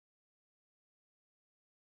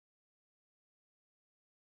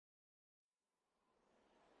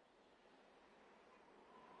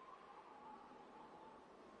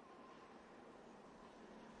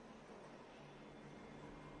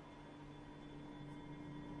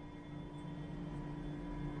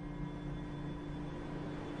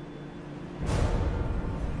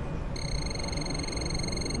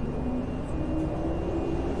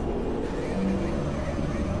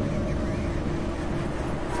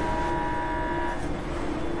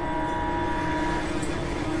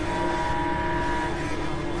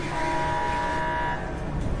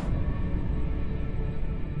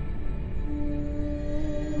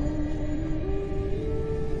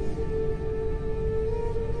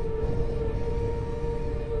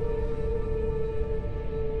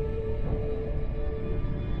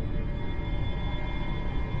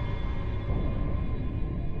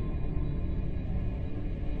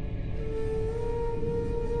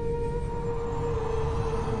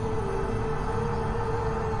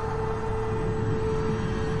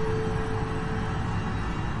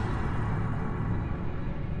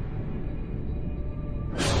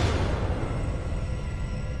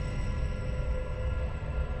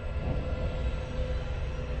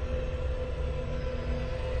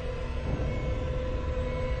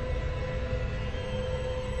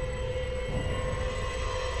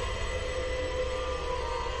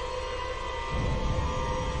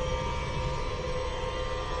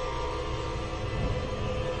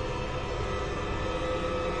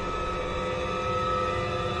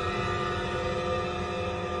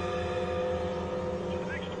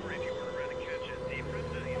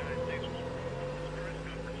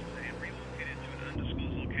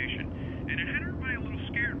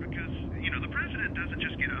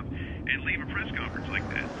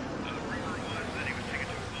like that. Rumor was that he was taken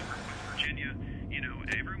to a club in West Virginia. You know,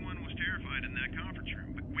 everyone was terrified in that conference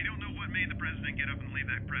room. But we don't know what made the president get up and leave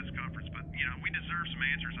that press conference. But you know, we deserve some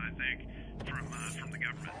answers, I think, from the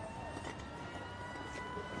government.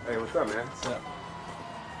 Hey, what's up, man? What's up?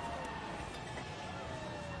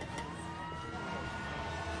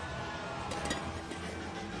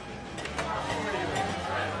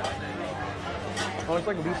 Oh, it's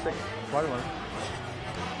like a beef stick. Watermelon.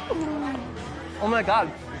 Oh my God.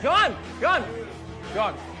 John! John!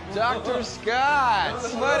 John! Dr. Scott,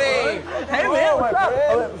 buddy. Hey, man, what's up?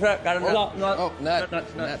 Oh, got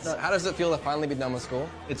it. Nuts. How does it feel to finally be done with school?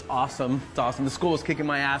 It's awesome. It's awesome. The school was kicking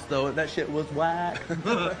my ass, though. That shit was whack.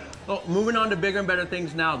 Oh, moving on to bigger and better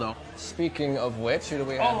things now, though. Speaking of which, who do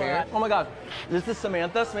we have here? Oh my God. This is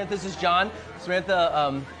Samantha. This is John.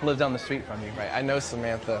 Samantha lives down the street from you. Right, I know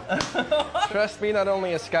Samantha. Trust me, not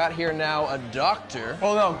only is Scott here now a doctor.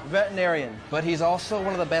 Oh no, veterinarian. But he's also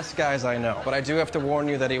one of the best guys I know. But I do have to warn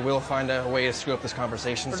you that he will find a way to screw up this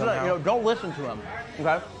conversation somehow. You know, don't listen to him,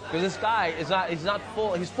 okay? Because this guy he's not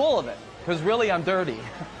full, he's full of it. Because really, I'm dirty.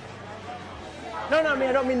 No, I mean,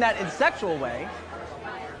 I don't mean that in a sexual way.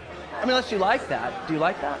 I mean, unless you like that. Do you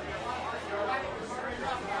like that?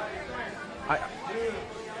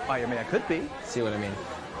 I mean, I could be. See what I mean?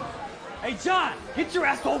 Hey, John, get your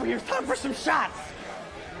ass over here. It's time for some shots.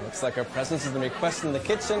 Looks like our presence has been requested in the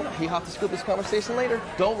kitchen. He have to scoop this conversation later.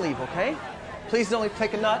 Don't leave, okay? Please don't leave.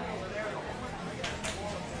 Take a nut.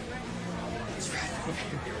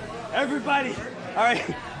 Everybody, all right,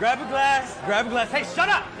 grab a glass. Hey, shut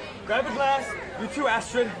up. Grab a glass. You too,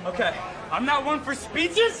 Astrid. Okay. I'm not one for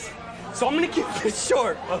speeches, so I'm gonna keep this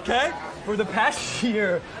short, okay? For the past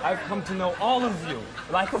year, I've come to know all of you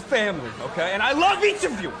like a family, okay? And I love each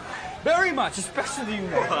of you very much, especially you.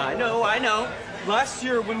 I know. Last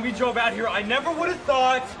year, when we drove out here, I never would have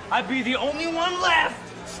thought I'd be the only one left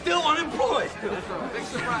still unemployed. Big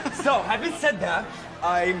surprise. So, having said that,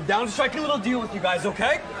 I'm down to strike a little deal with you guys,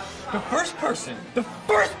 okay? The first person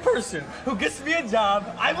who gets me a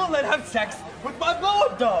job, I will let have sex with my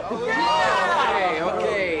blow-up doll.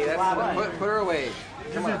 Okay. That's put her away.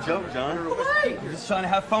 This is a joke, John. We're just trying to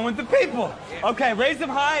have fun with the people. Okay, raise them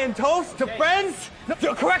high and toast to friends.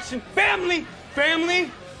 No, correction, family,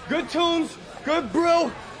 good tunes, good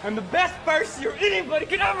brew, and the best first year anybody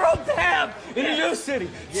could ever hope to have in a new city.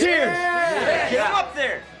 Cheers. Get them up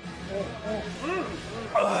there.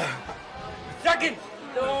 Second.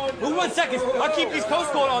 Who wants seconds? I'll keep these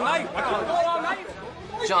toasts going all night.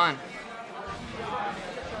 John.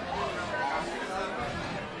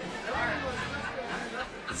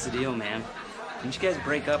 What's the deal, man? Didn't you guys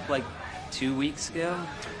break up like 2 weeks ago?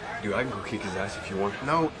 Dude, I can go kick his ass if you want.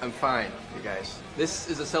 No, I'm fine, you guys. This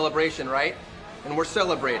is a celebration, right? And we're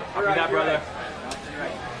celebrating. I'll be that, brother.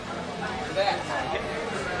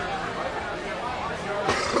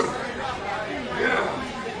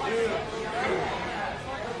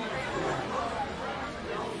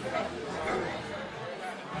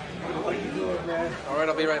 All right,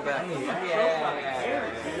 I'll be right back.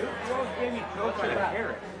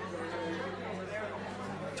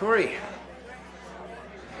 Tori.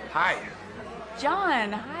 Hi.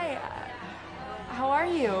 John, hi. How are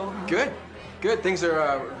you? Good. Things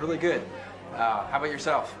are really good. How about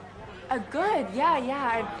yourself? Good.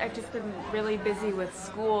 Yeah. I've just been really busy with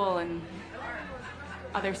school and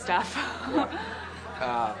other stuff.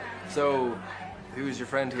 So, who's your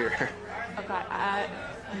friend here? Oh God.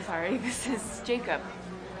 I'm sorry. This is Jacob.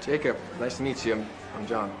 Jacob. Nice to meet you. I'm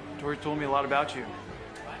John. Tori told me a lot about you.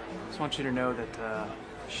 Just want you to know that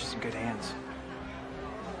she's in good hands.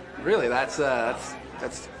 Really? That's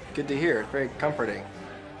good to hear. Very comforting.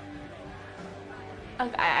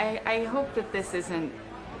 I hope that this isn't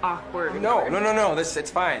awkward. No.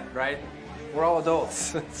 It's fine, right? We're all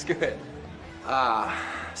adults. It's good.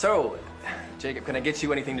 So, Jacob, can I get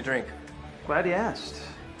you anything to drink? Glad you asked.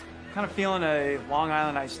 Kind of feeling a Long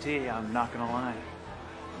Island iced tea, I'm not gonna lie.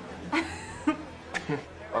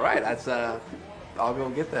 All right, I'll go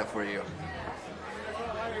get that for you.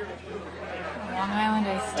 Long Island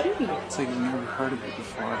iced tea. It's like you've never heard of it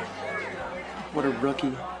before. What a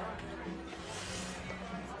rookie.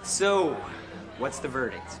 So, what's the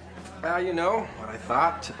verdict? You know what I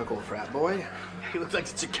thought. Typical frat boy. He looks like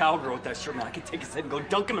such a cowgirl with that shirt, man. I could take his head and go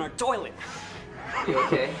dunk him in our toilet. You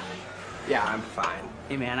okay? Yeah, I'm fine.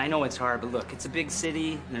 Hey, man, I know it's hard, but look, it's a big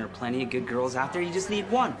city, and there are plenty of good girls out there. You just need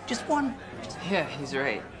one. Just one. Yeah, he's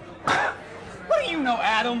right. What do you know,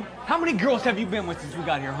 Adam? How many girls have you been with since we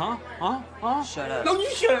got here, huh? Huh? Shut up. No, you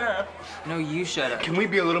shut up. No, you shut up. Can we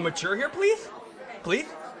be a little mature here, please? Please?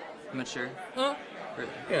 Mature? Huh?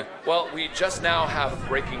 Yeah. Well, we just now have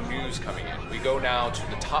breaking news coming in. We go now to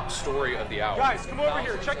the top story of the hour. Guys, come over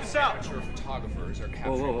here. Check this out. Amateur photographers are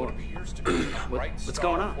capturing what appears to be a bright What's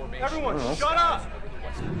star going on? formation. Everyone, shut up!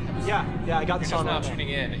 Yeah, I got this Just on now right now. tuning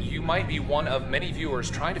in, you might be one of many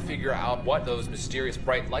viewers trying to figure out what those mysterious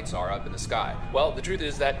bright lights are up in the sky. Well, the truth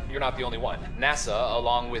is that you're not the only one. NASA,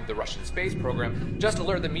 along with the Russian space program, just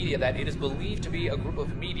alerted the media that it is believed to be a group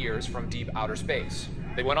of meteors from deep outer space.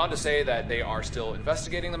 They went on to say that they are still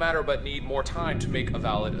investigating the matter but need more time to make a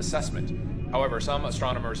valid assessment. However, some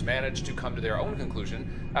astronomers managed to come to their own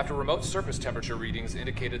conclusion after remote surface temperature readings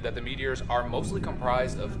indicated that the meteors are mostly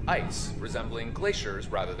comprised of ice, resembling glaciers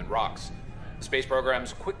rather than rocks. The space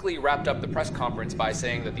programs quickly wrapped up the press conference by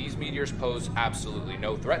saying that these meteors pose absolutely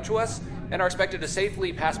no threat to us and are expected to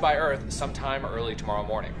safely pass by Earth sometime early tomorrow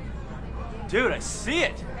morning. Dude, I see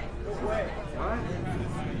it.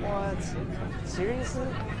 What? Seriously?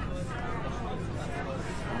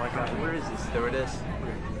 Oh my God, where is this? There it is.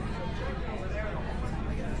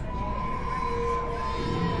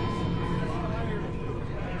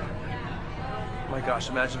 Oh my gosh,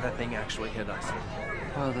 imagine that thing actually hit us.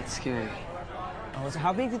 Oh, that's scary. Oh, so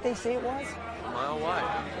how big did they say it was? A mile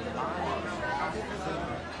wide.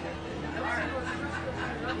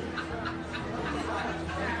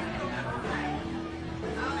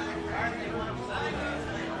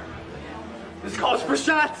 This calls for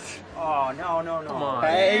shots. Oh, no. Come on.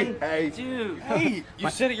 Hey, dude. Hey, you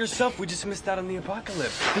said it yourself. We just missed out on the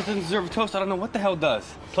apocalypse. This doesn't deserve a toast. I don't know what the hell does.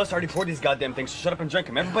 Plus, I already poured these goddamn things, so shut up and drink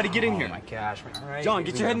them. Everybody get in here. Oh my gosh. All right. John,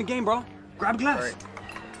 get your head in the game, bro. Grab a glass. Right.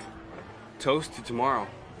 Toast to tomorrow.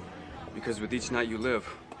 Because with each night you live,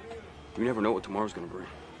 you never know what tomorrow's gonna bring.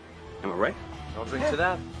 Am I right? I'll drink to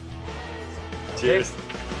that. Cheers.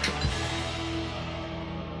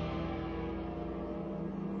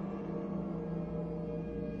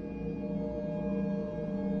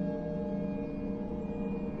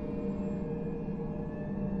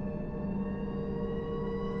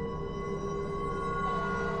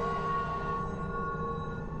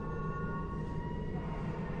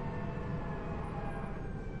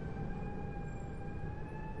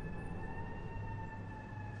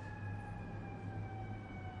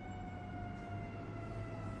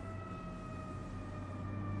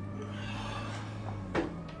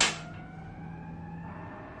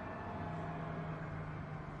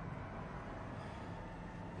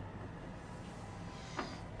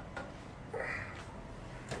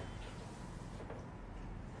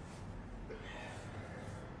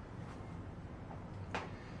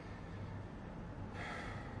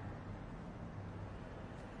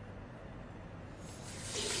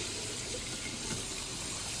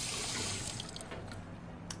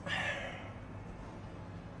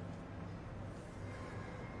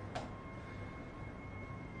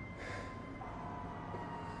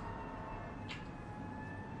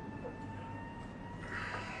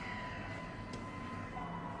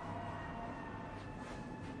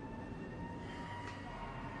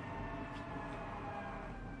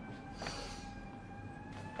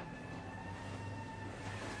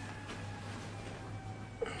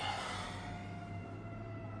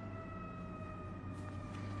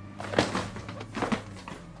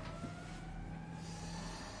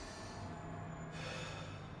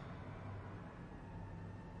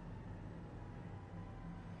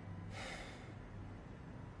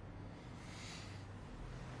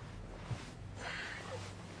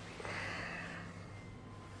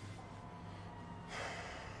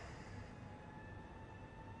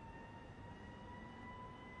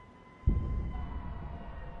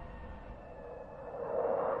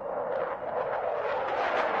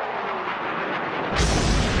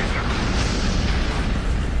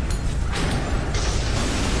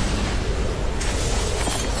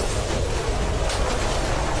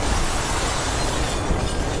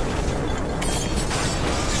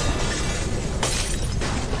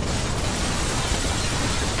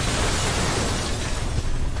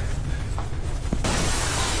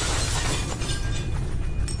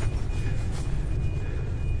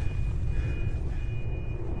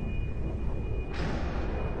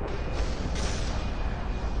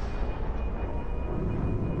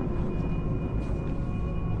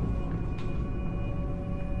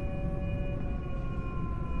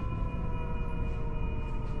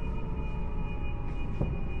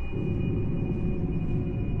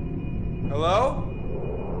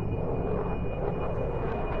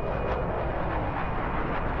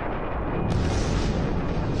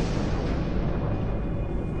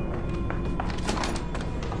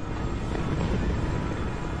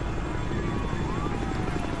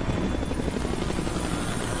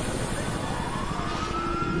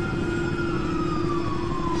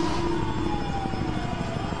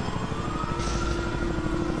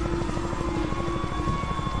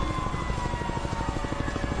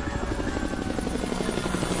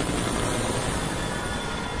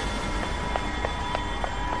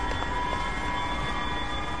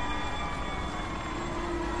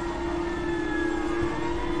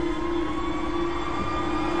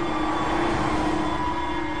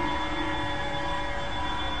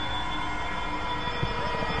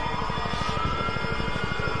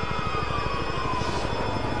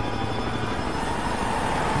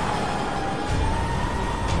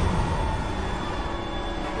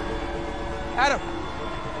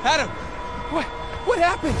 Adam! What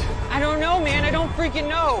happened? I don't know, man. I don't freaking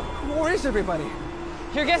know. Where is everybody?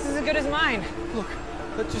 Your guess is as good as mine. Look,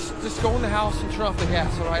 let's just go in the house and turn off the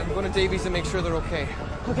gas, all right? I'm going to Davies and make sure they're okay.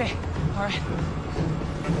 Okay, all right.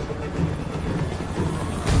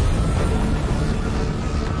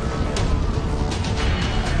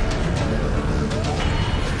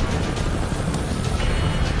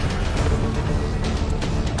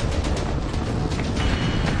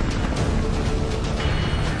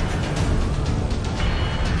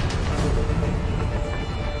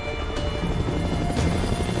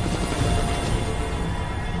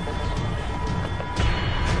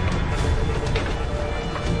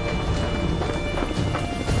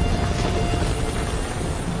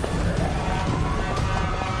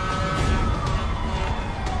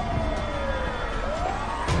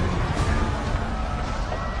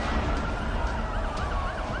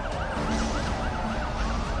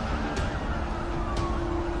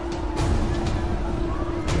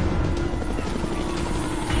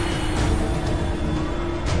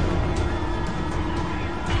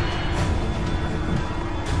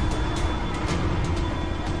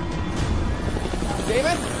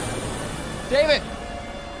 David!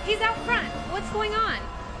 He's out front. What's going on?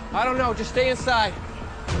 I don't know. Just stay inside.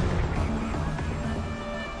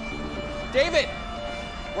 David!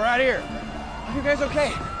 We're out here. Are you guys okay?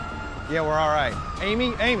 Yeah, we're all right.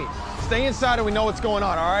 Amy, stay inside and we know what's going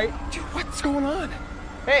on, all right? Dude, what's going on?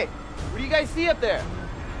 Hey, what do you guys see up there?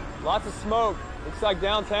 Lots of smoke. Looks like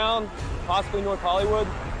downtown, possibly North Hollywood.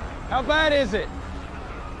 How bad is it?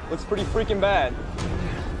 Looks pretty freaking bad.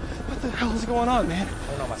 What the hell is going on, man? I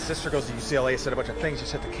don't know. My sister goes to UCLA, said a bunch of things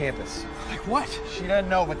just hit the campus. Like what? She doesn't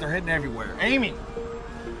know, but they're hitting everywhere. Amy,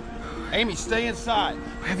 stay inside.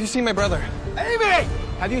 Have you seen my brother? Amy!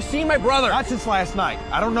 Have you seen my brother? Not since last night.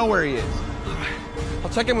 I don't know where he is. I'll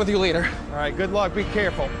check in with you later. All right, good luck. Be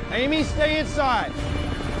careful. Amy, stay inside.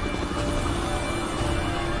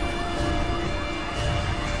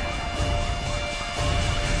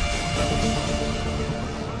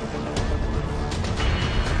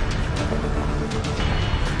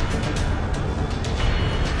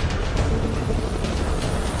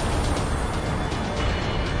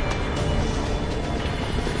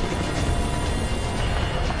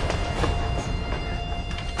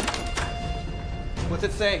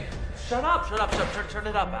 What's it say? Shut up. Turn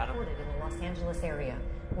it up, Adam. Reported in the Los Angeles area,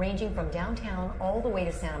 ranging from downtown all the way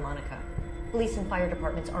to Santa Monica. Police and fire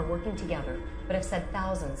departments are working together, but have said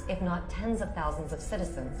thousands, if not tens of thousands of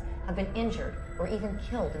citizens have been injured or even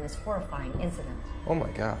killed in this horrifying incident. Oh my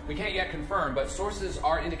God. We can't yet confirm, but sources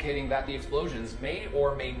are indicating that the explosions may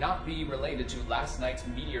or may not be related to last night's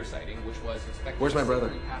meteor sighting, which was expected Where's my brother?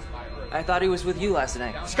 to pass by Earth. I thought he was with you last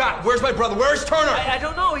night. Scott, where's my brother? Where's Turner? I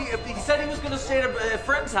don't know. He said he was going to stay at a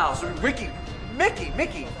friend's house. Mickey.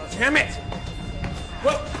 Damn it!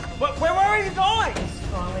 Where are you going? We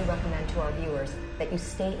strongly recommend to our viewers that you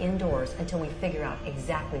stay indoors until we figure out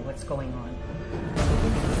exactly what's going on.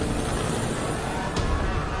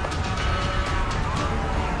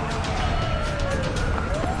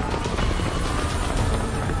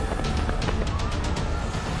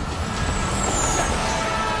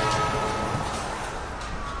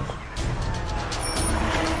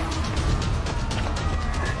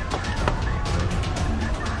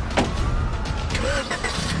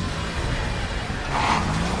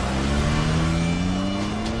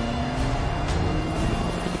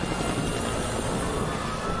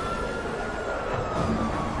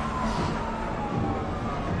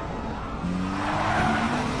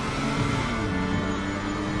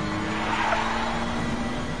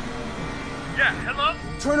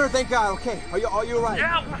 Turner, thank God. Okay, are you all right?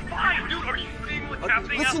 Yeah, we're fine, dude. Are you seeing what's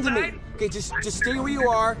happening Listen outside? to me. Okay, just stay where you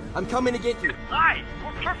are. I'm coming to get you. Why?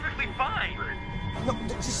 We're perfectly fine. No,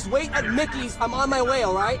 just wait at Mickey's. I'm on my way,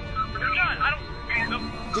 all right? You're done. I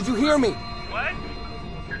don't... Did you hear me? What?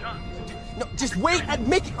 You're done. No, just wait at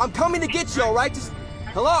Mickey. I'm coming to get you, all right? Just...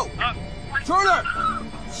 Hello? Turner!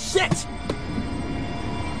 Shit!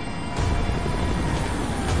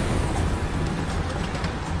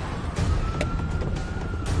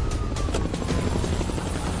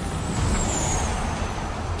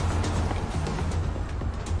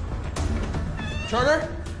 Turner?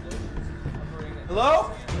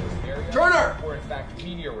 Hello? Turner! Were in fact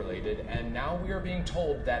meteor related, and now we are being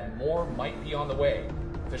told that more might be on the way.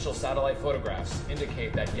 Official satellite photographs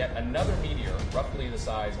indicate that yet another meteor, roughly the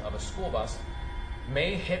size of a school bus,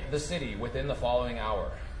 may hit the city within the following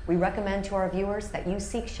hour. We recommend to our viewers that you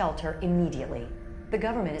seek shelter immediately. The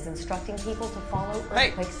government is instructing people to follow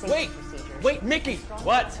earthquake safety procedures. Wait, Mickey!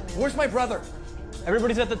 What? Where's my brother?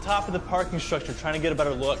 Everybody's at the top of the parking structure trying to get a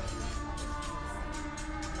better look.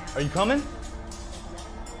 Are you coming?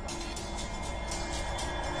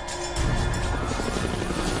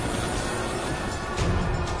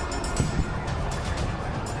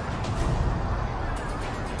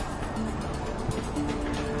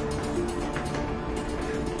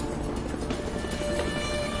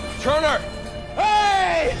 Turner!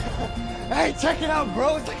 Hey! Hey, check it out,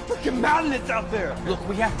 bro. It's like freaking mountains out there. Look,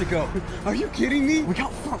 we have to go. Are you kidding me? We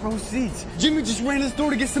got front row seats. Jimmy just ran to the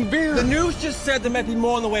store to get some beer. The news just said there might be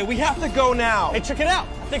more on the way. We have to go now. Hey, check it out.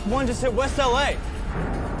 I think one just hit West LA.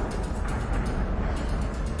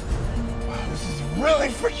 Wow, this is really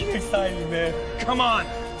freaking exciting, man. Come on.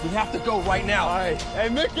 We have to go right now. All right. Hey,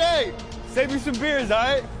 Mickey, save me some beers, all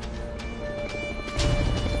right?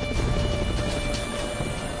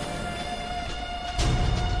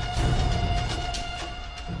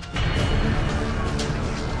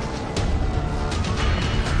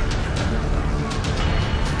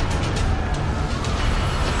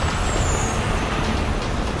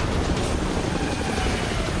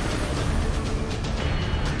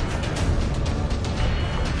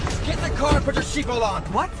 Put your seatbelt on.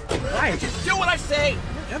 What? Why? Just do what I say.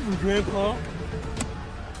 Whatever, Grandpa.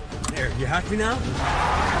 There, you happy now?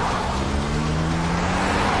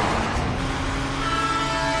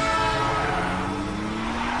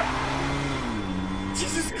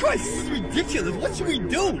 Jesus Christ, this is ridiculous. What should we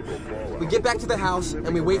do? We get back to the house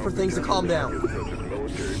and we wait for things to calm down.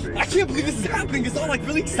 I can't believe this is happening. It's all like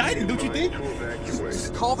really exciting, don't you think?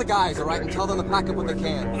 Just call the guys, all right, and tell them to pack up what they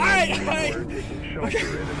can. All right. Okay.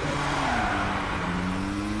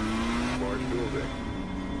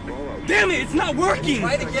 Damn it, it's not working!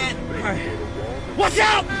 Try it again. All right. Watch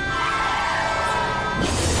out! I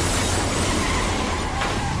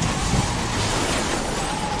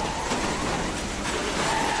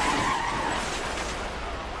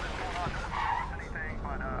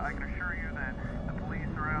can assure you that the police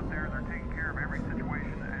are out there. They're taking care of every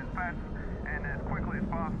situation as fast and as quickly as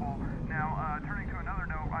possible. Now, turning to another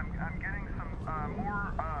note, I'm getting some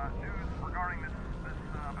more news regarding this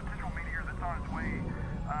potential meteor that's on its way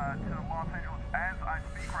to Los Angeles as I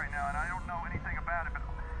speak right now, and I don't know anything about it, but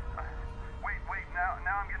wait, now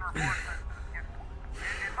I'm getting reports that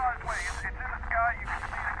it's on its way. It's in the sky. You can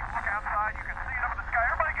see it. You can look outside. You can see it up in the sky.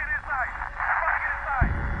 Everybody get inside. Everybody get inside.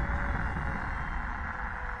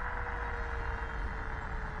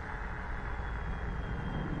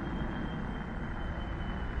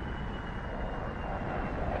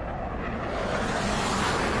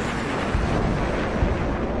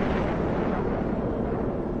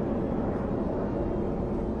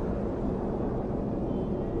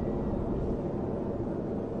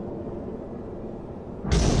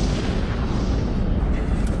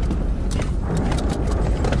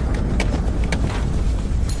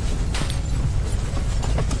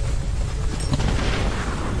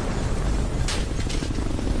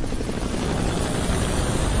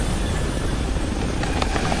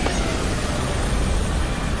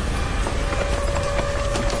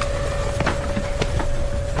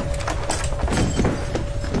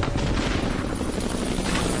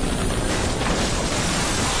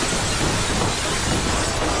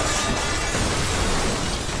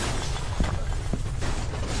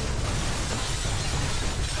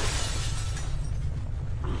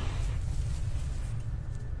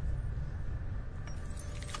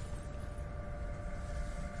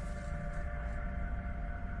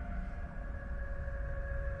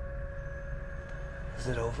 Is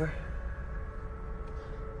it over?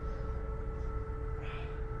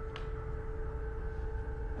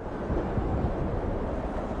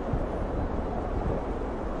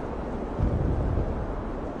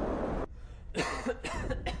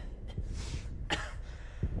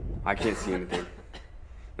 I can't see anything.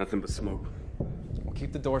 Nothing but smoke. Well,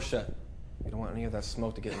 keep the door shut. We don't want any of that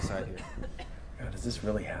smoke to get inside here. God, is this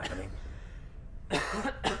really happening?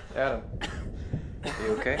 Adam, are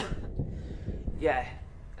you okay? Yeah,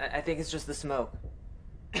 I think it's just the smoke.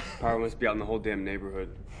 Power must be out in the whole damn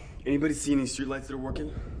neighborhood. Anybody see any streetlights that are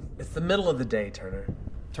working? It's the middle of the day, Turner.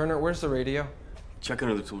 Turner, where's the radio? Check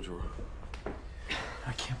under the tool drawer.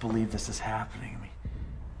 I can't believe this is happening. I mean,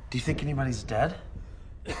 do you think anybody's dead?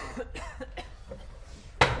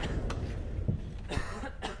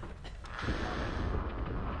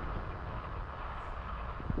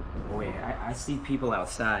 Wait, I see people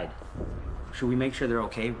outside. Should we make sure they're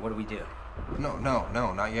okay? What do we do? No,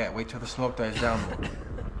 not yet. Wait till the smoke dies down.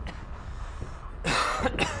 After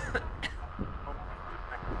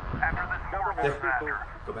this horrible disaster,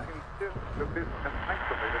 Go back.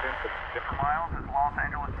 for miles as Los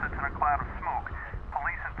Angeles sits in a cloud of smoke,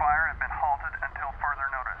 police and fire have been halted until further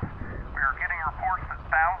notice. We are getting reports that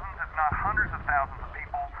thousands, if not hundreds of thousands of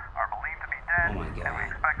people dead, Oh my and we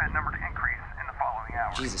God. expect that number to increase in the following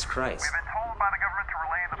hours. Jesus Christ. We've been told by the government to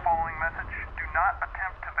relay the following message. Do not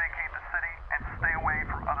attempt to vacate the city and stay away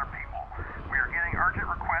from other people. We are getting urgent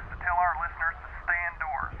requests to tell our listeners to stay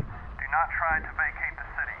indoors. Do not try to vacate the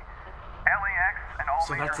city. LAX and all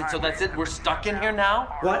So that's it? We're stuck in here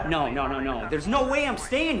now? What? No. There's no way I'm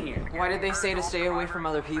staying here. Why did they say to stay away from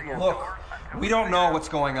other people? Look, we don't know what's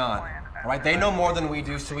going on. All right, they know more than we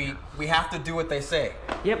do, so we have to do what they say.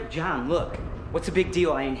 Yep, John, look. What's the big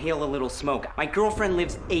deal? I inhale a little smoke. My girlfriend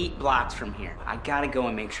lives 8 blocks from here. I gotta go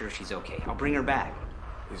and make sure she's okay. I'll bring her back.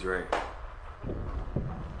 He's right.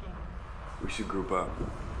 We should group up.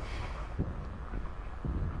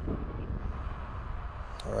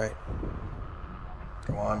 All right.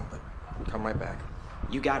 Go on, but come right back.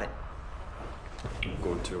 You got it. I'm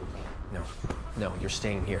going too. No, you're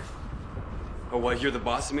staying here. Oh, what? You're the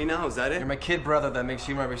boss of me now? Is that it? You're my kid brother. That makes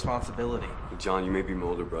you my responsibility. John, you may be my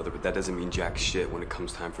older brother, but that doesn't mean jack shit when it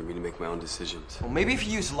comes time for me to make my own decisions. Well, maybe if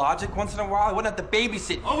you use logic once in a while, I wouldn't have to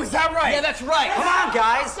babysit. Oh, is that right? Yeah, that's right. Come on,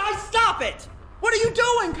 guys. Guys, stop it! What are you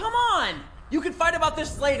doing? Come on! You can fight about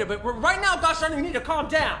this later, but right now, gosh darn, you need to calm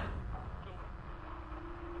down.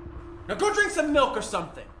 Now go drink some milk or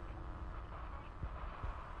something.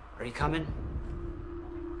 Are you coming?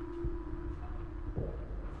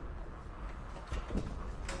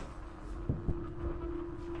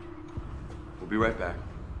 We'll be right back.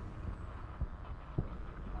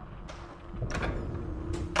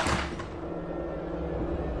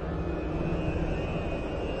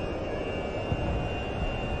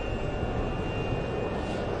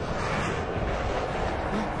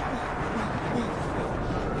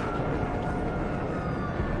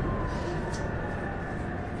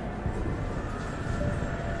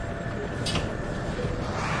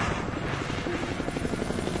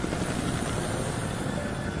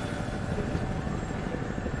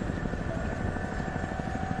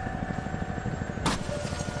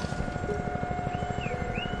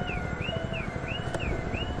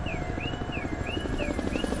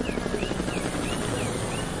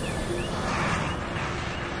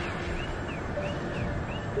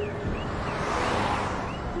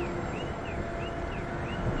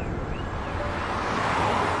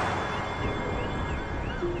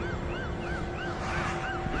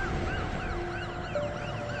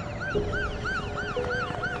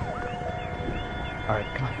 All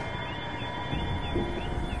right, come on.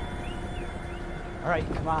 All right,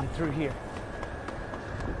 come on, through here.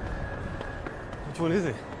 Which one is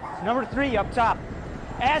it? Number 3 up top.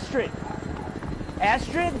 Astrid.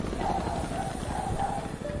 Astrid?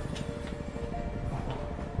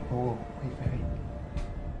 Oh, wait, baby.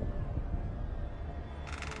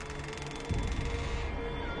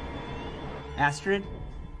 Astrid?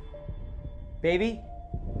 Baby?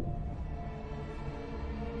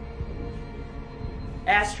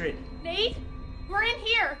 Astrid? Nate, we're in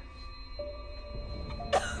here.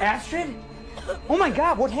 Astrid? Oh my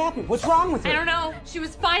God, what happened? What's wrong with her? I don't know. She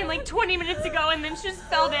was fine like 20 minutes ago and then she just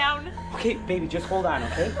fell down. Okay, baby, just hold on,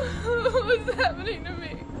 okay? What's happening to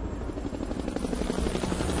me?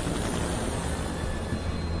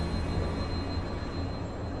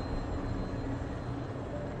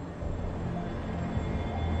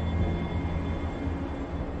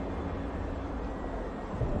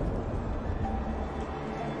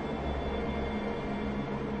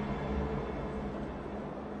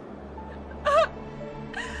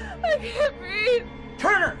 I can't breathe.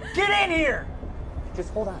 Turner, get in here!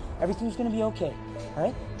 Just hold on. Everything's gonna be okay, all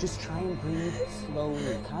right? Just try and breathe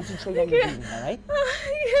slowly. Concentrate on your breathing, all right?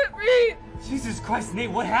 I can't breathe. Jesus Christ, Nate,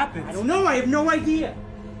 what happened? I don't know. I have no idea.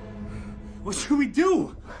 What should we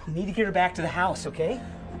do? We need to get her back to the house, okay?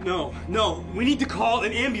 No, we need to call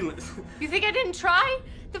an ambulance. You think I didn't try?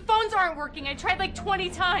 The phones aren't working. I tried like 20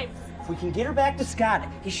 times. If we can get her back to Scott,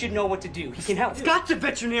 he should know what to do. He can help. Scott's a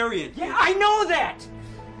veterinarian. Yeah, I know that!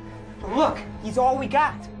 But look, he's all we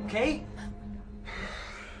got, okay?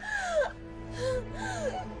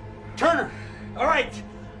 Turner! All right,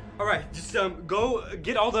 just go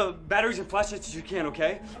get all the batteries and flashlights that you can,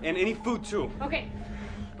 okay? And any food too. Okay.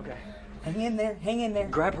 Okay. Hang in there, hang in there.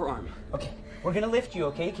 Grab her arm. Okay, we're gonna lift you,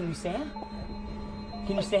 okay? Can you stand?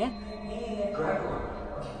 Can you stand? Hang in there. Grab her arm.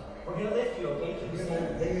 We're gonna lift you, okay? Can you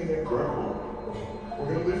stand? Hang in there, grab her.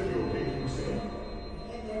 We're gonna lift you, okay? Can you stand?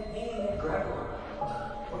 Hang in there, Grab her arm.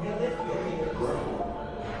 We're gonna lift you, okay? Grab her.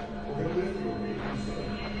 We're gonna lift you, okay? Can you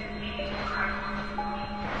stand?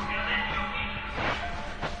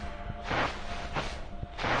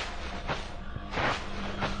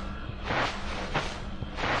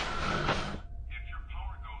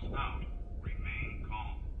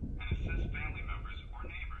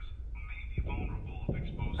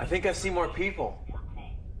 I think I see more people.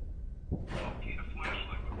 Locate a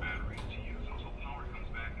flashlight with batteries to use until power comes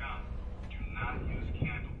back on. Do not use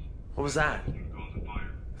candles. What was that? Cause a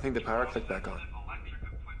fire. I think the power clicked back on.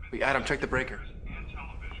 Wait, Adam, check the breaker. And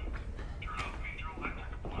television. Turn off major electric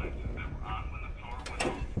appliances that were on when the power went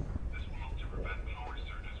off. This will help to prevent power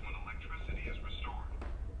surges when electricity is restored.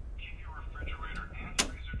 Keep your refrigerator and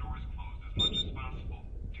freezer doors closed as much as possible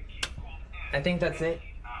to keep cold in. I think that's it.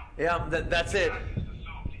 Yeah, that's it.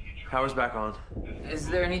 Power's back on. Is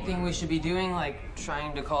there anything we should be doing, like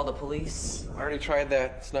trying to call the police? I already tried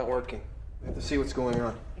that. It's not working. We have to see what's going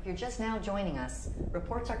on. If you're just now joining us,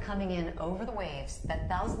 reports are coming in over the waves that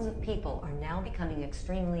thousands of people are now becoming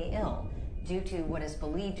extremely ill due to what is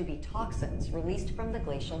believed to be toxins released from the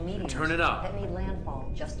glacial meteors Turn it up. that made landfall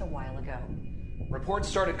just a while ago. Reports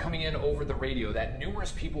started coming in over the radio that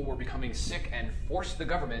numerous people were becoming sick and forced the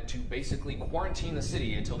government to basically quarantine the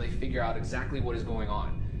city until they figure out exactly what is going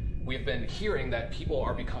on. We have been hearing that people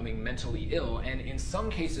are becoming mentally ill and in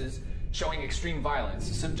some cases showing extreme violence,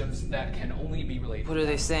 symptoms that can only be related. What are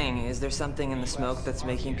they saying? Is there something in the smoke that's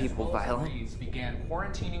making people violent? Began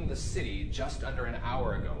quarantining the city just under an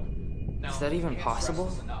hour ago. Now, Is that even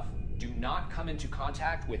possible? enough. Do not come into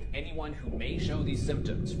contact with anyone who may show these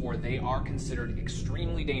symptoms, for they are considered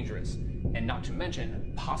extremely dangerous, and not to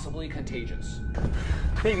mention, possibly contagious.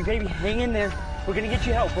 Baby, hang in there. We're gonna get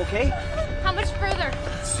you help, okay? How much further?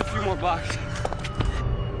 Just a few more blocks.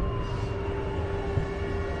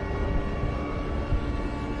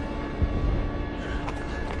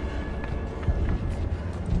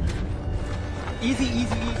 Easy.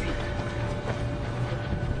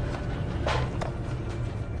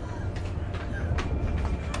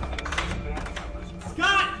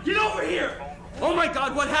 Scott, get over here! Oh my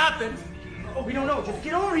God, what happened? Oh, we don't know. Just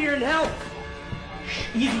get over here and help.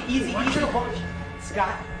 Easy.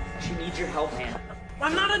 Scott, she needs your help, man.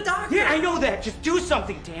 I'm not a doctor. Yeah, I know that. Just do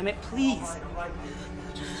something, damn it, please.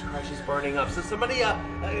 Jesus Christ, she's burning up. So somebody,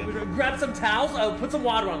 grab some towels, put some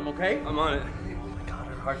water on them, okay? I'm on it. God,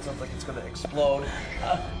 her heart sounds like it's gonna explode.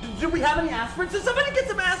 Do we have any aspirin? Does somebody get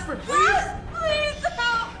some aspirin, please? Please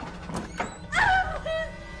help!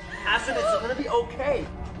 Acid, it's gonna be okay.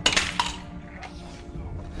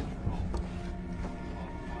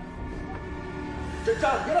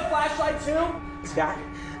 John, get a flashlight too. Scott,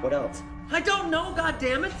 what else? I don't know,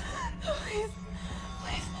 goddammit. Please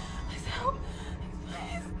help.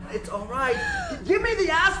 Please. It's all right. Give me the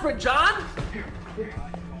aspirin, John. Here.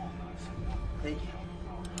 Thank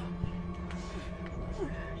you.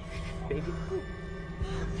 Baby,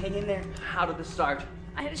 hang in there. How did this start?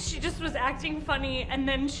 She just was acting funny, and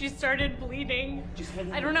then she started bleeding.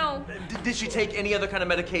 I don't know. Did she take any other kind of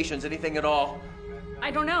medications? Anything at all? I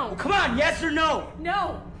don't know. Well, come on, yes or no?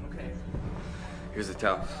 No. Okay. Here's the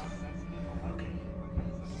towels. Okay.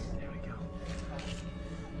 There we go.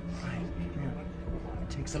 All right, here.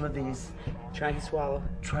 Take some of these. Try and swallow.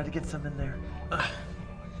 Try to get some in there.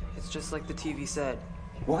 It's just like the TV said.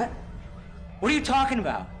 What? What are you talking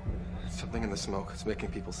about? Something in the smoke. It's making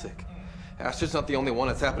people sick. Astra's not the only one.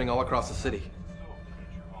 It's happening all across the city.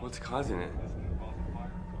 What's causing it?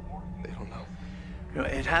 They don't know. You know,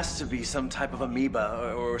 it has to be some type of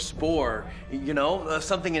amoeba or spore. You know,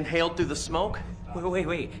 something inhaled through the smoke.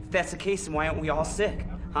 Wait. If that's the case, then why aren't we all sick?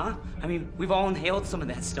 Huh? I mean, we've all inhaled some of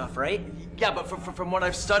that stuff, right? Yeah, but from what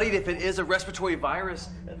I've studied, if it is a respiratory virus,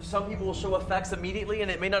 some people will show effects immediately and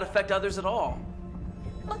it may not affect others at all.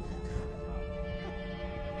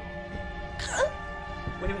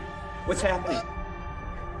 Wait a minute. What's happening?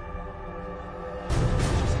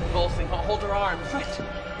 She's convulsing. Hold her arms.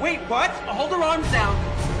 Wait, what? Hold her arms down.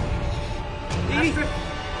 Baby.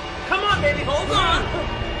 Come on, baby. Hold on.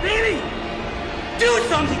 Baby! Do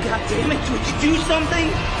something, goddammit! Would you do something?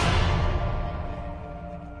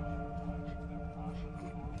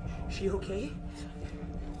 Is she okay?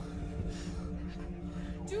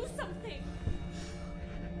 Do something.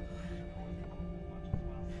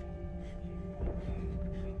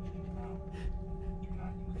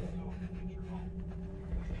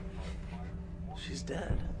 She's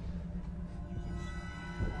dead.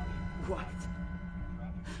 What?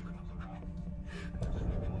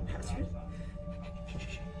 Astrid?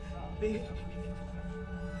 Baby?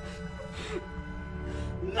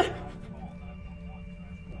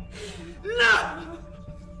 No!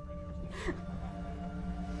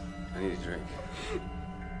 I need a drink.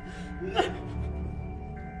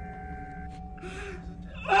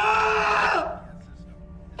 Ah!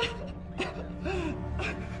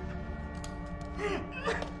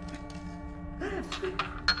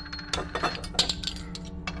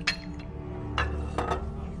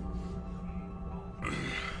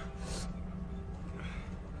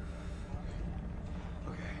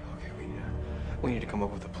 We need to come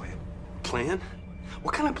up with a plan. Plan?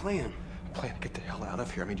 What kind of plan? A plan to get the hell out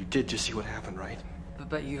of here. I mean, you did just see what happened, right?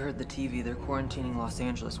 But you heard the TV. They're quarantining Los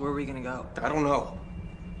Angeles. Where are we gonna go? I don't know.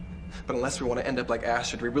 But unless we want to end up like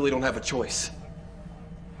Astrid, we really don't have a choice.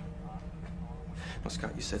 Well,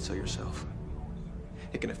 Scott, you said so yourself.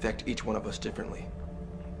 It can affect each one of us differently.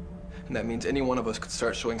 And that means any one of us could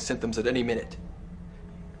start showing symptoms at any minute.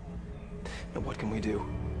 And what can we do?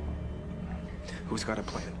 Who's got a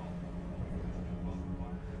plan?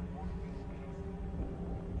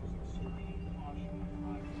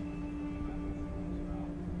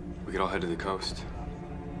 We could all head to the coast.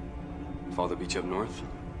 Follow the beach up north.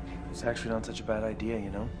 It's actually not such a bad idea, you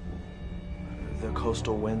know? The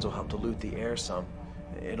coastal winds will help dilute the air some.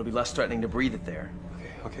 It'll be less threatening to breathe it there.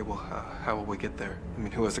 Okay, well, how will we get there? I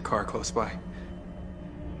mean, who has a car close by?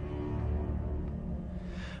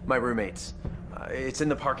 My roommates. It's in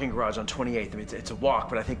the parking garage on 28th. I mean, it's a walk,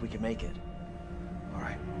 but I think we can make it. All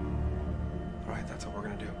right. All right, that's what we're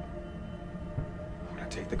gonna do. We're gonna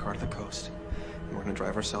take the car to the coast, and we're gonna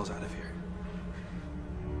drive ourselves out of here.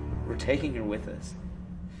 We're taking her with us.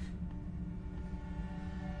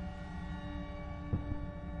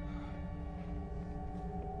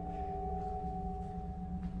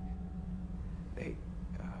 Hey,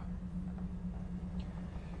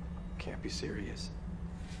 can't be serious.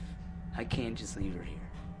 I can't just leave her here.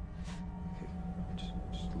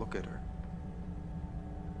 Just look at her.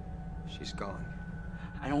 She's gone.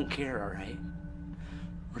 I don't care, all right?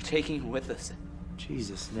 We're taking her with us.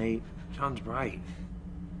 Jesus, Nate. John's right.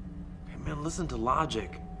 Hey, man, listen to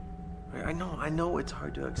logic. I know it's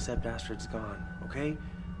hard to accept Astrid's gone, okay?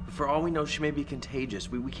 But for all we know, she may be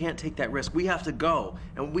contagious. We can't take that risk. We have to go,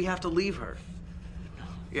 and we have to leave her.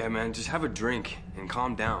 Yeah, man, just have a drink and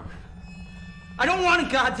calm down. I don't want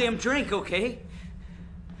a goddamn drink, okay?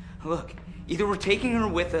 Look, either we're taking her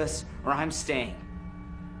with us or I'm staying.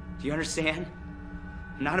 Do you understand?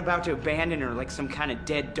 I'm not about to abandon her like some kind of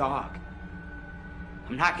dead dog.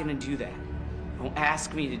 I'm not gonna do that. Don't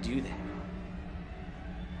ask me to do that.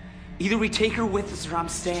 Either we take her with us or I'm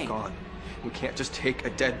staying. She's gone. We can't just take a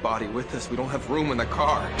dead body with us. We don't have room in the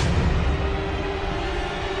car.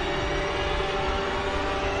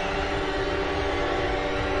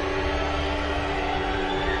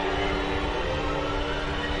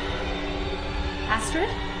 Astrid?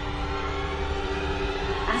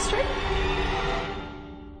 Astrid?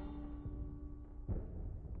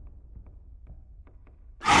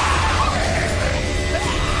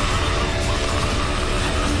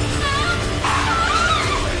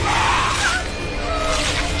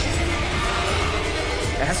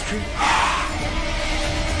 Astrid?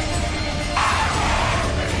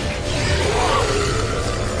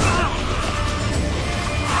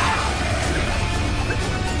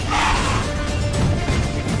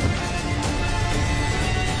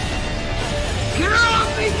 Get her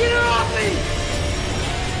off me! Get her off me!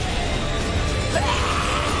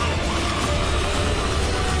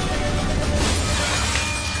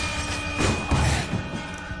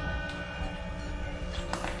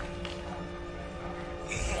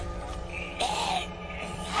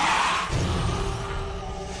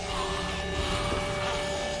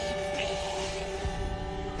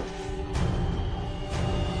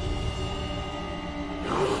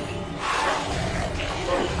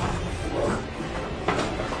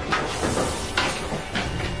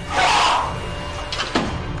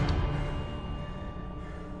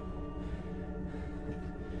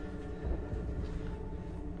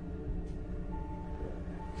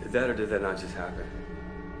 Did that or did that not just happen?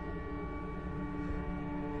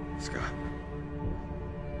 Scott.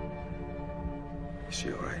 Is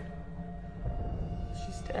she all right?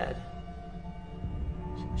 She's dead.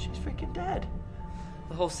 She's freaking dead.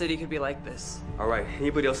 The whole city could be like this. All right,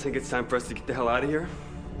 anybody else think it's time for us to get the hell out of here?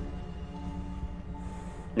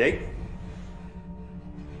 Nate?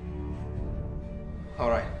 All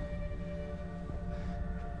right.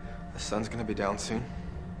 The sun's gonna be down soon.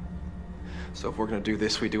 So if we're gonna do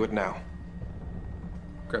this, we do it now.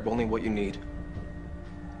 Grab only what you need.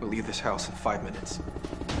 We'll leave this house in 5 minutes.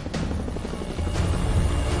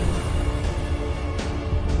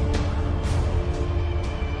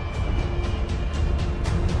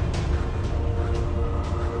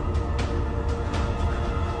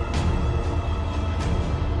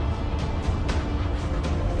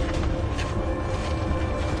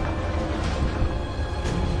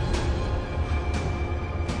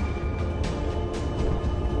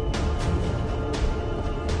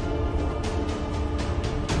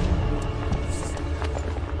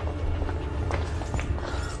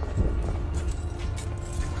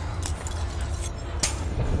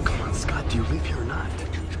 Do you live here or not?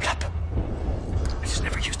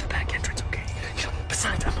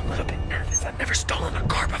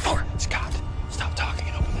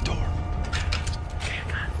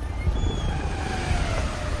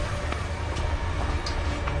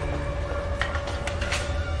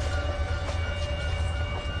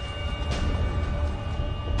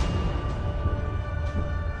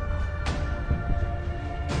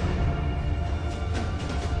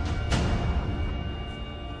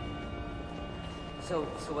 So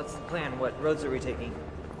what's the plan? What roads are we taking?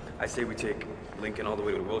 I say we take Lincoln all the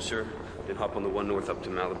way to Wilshire, then hop on the one north up to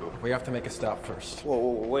Malibu. We have to make a stop first. Whoa,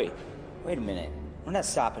 wait. Wait a minute. We're not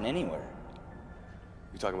stopping anywhere.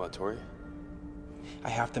 You talking about Tori? I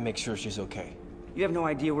have to make sure she's okay. You have no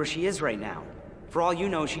idea where she is right now. For all you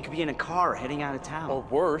know, she could be in a car heading out of town. Or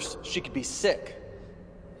worse, she could be sick.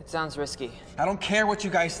 It sounds risky. I don't care what you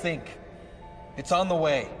guys think. It's on the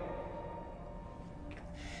way.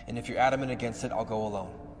 And if you're adamant against it, I'll go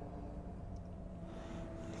alone.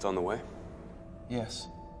 It's on the way? Yes.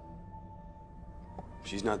 If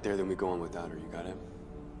she's not there, then we go on without her. You got it?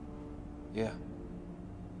 Yeah.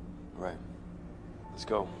 All right. Let's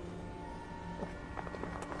go.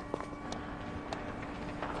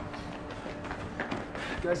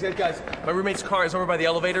 Guys, my roommate's car is over by the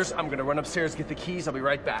elevators. I'm gonna run upstairs, get the keys. I'll be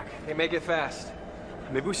right back. Hey, make it fast.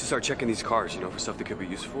 Maybe we should start checking these cars, for stuff that could be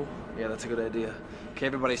useful. Yeah, that's a good idea. Okay,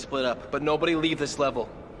 everybody split up, but nobody leave this level.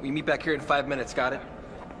 We meet back here in 5 minutes, got it?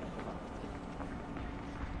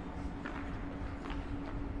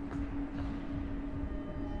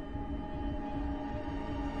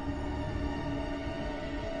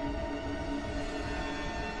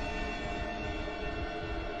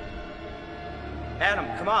 Adam,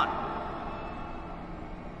 come on.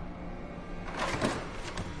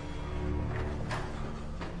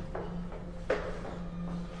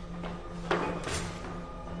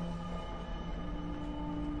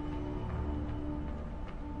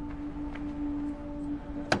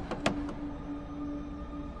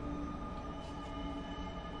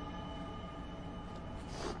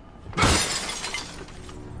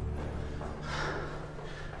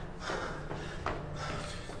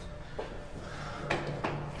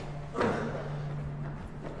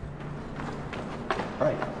 All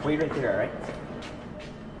right, wait right there, all right?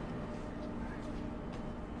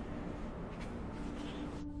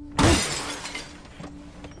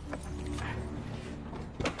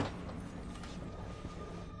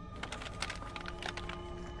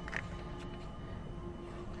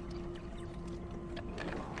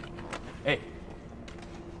 Hey.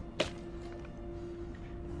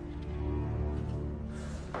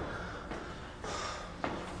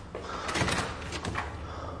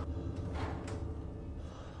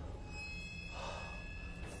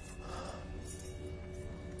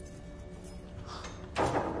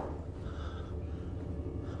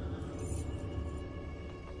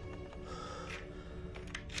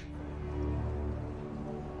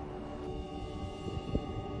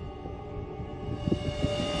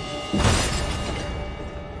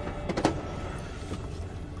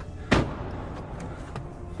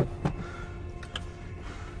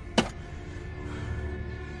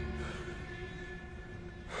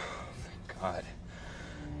 God.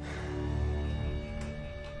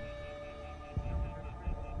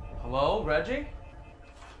 Hello, Reggie?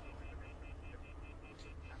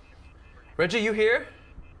 Reggie, you here?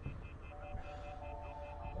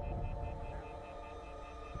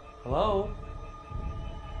 Hello?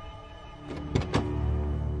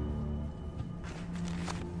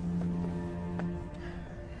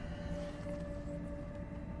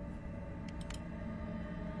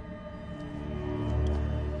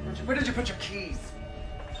 Where did you put your keys?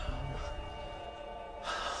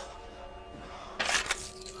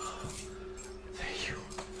 Thank you.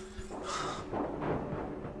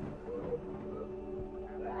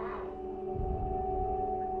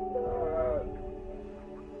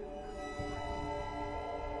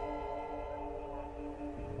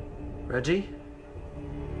 Reggie?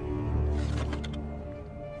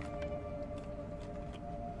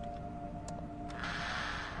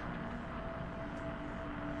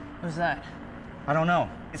 What's that? I don't know.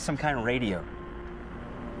 It's some kind of radio.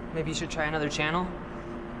 Maybe you should try another channel?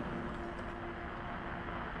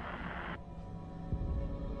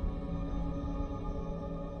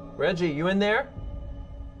 Reggie, you in there?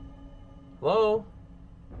 Hello?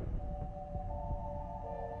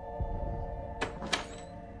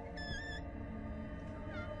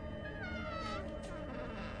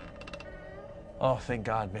 Oh, thank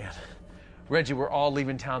God, man. Reggie, we're all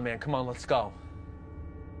leaving town, man. Come on, let's go.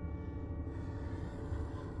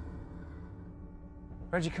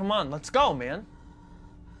 Reggie, come on, let's go, man.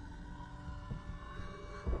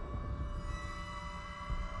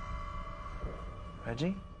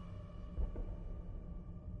 Reggie?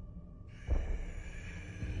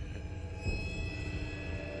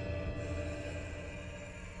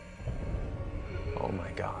 Oh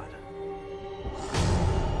my God.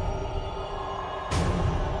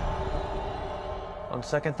 On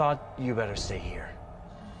second thought, you better stay here.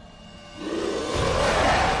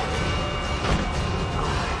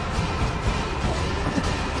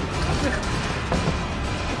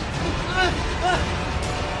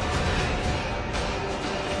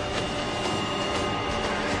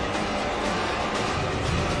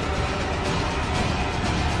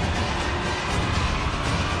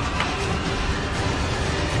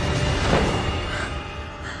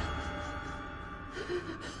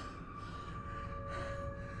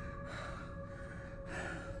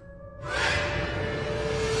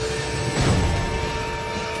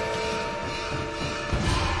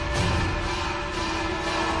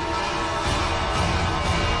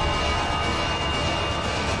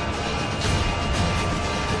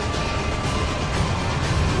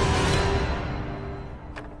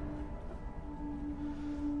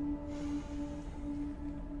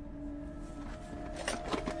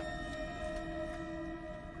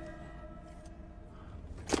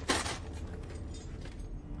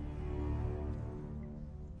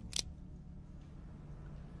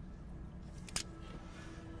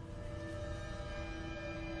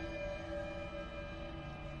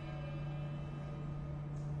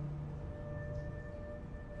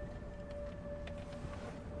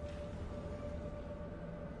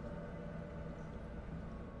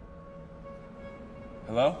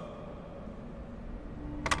 Hello?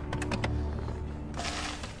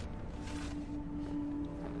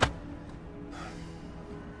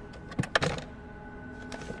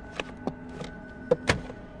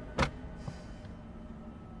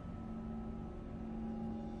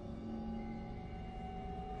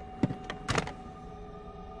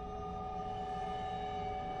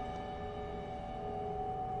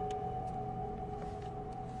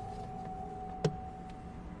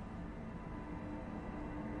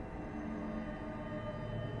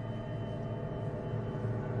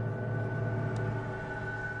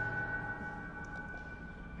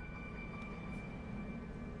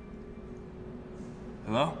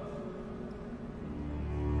 Hello?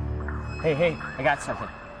 Hey, I got something.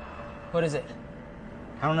 What is it?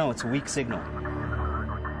 I don't know, it's a weak signal.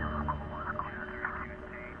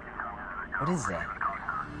 What is that?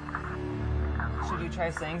 Should you try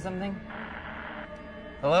saying something?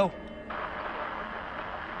 Hello?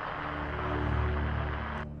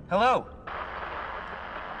 Hello?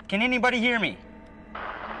 Can anybody hear me?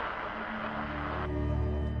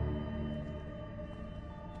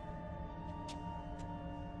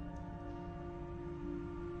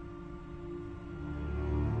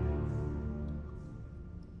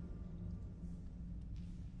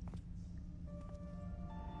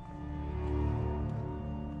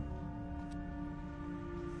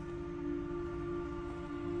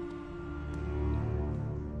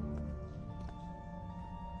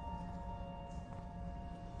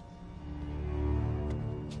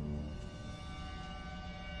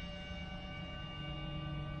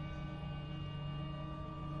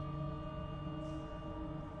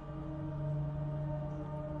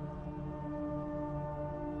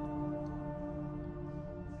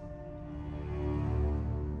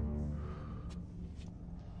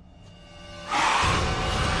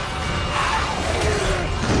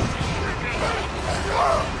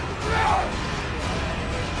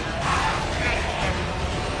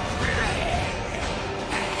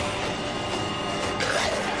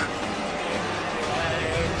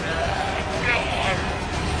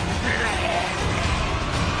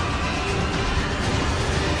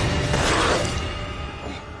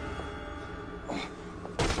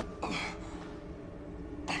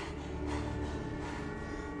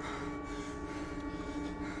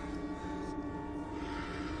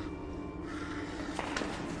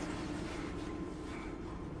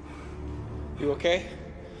 You okay?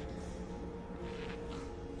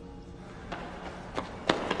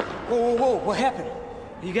 Whoa, what happened?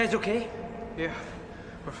 Are you guys okay? Yeah,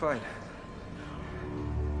 we're fine.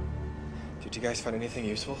 Did you guys find anything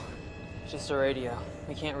useful? Just a radio.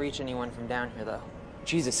 We can't reach anyone from down here, though.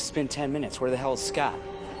 Jesus, it's been 10 minutes. Where the hell is Scott?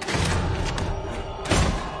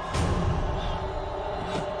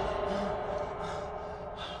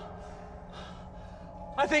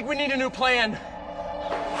 I think we need a new plan.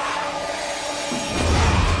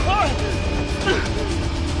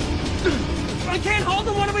 I can't hold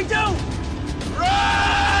them. What do we do? Run!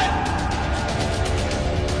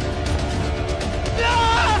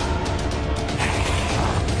 Ah!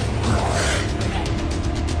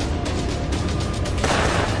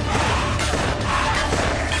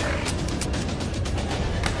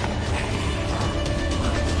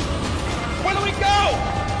 Where do we go?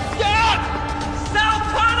 Stop! South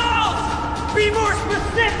tunnels! Be more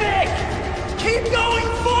specific! Keep going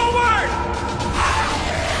forward!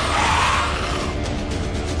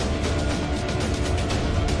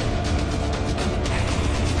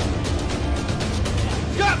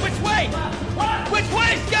 Scott, which way? Which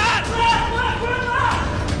way, Scott? Left!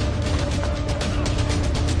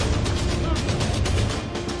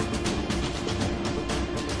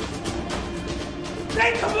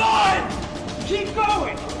 Nate, come on! Keep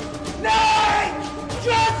going! Nate!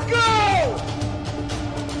 Just go!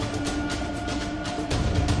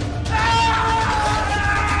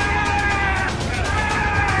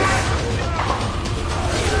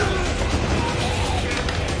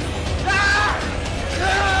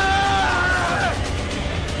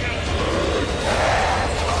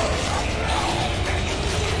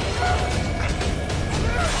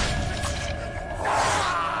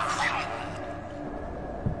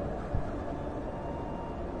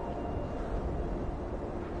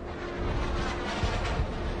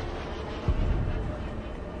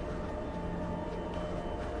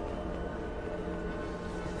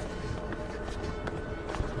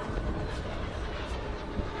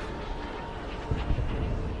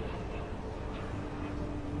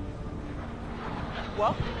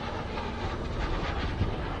 Well,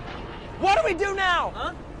 what do we do now?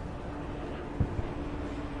 Huh?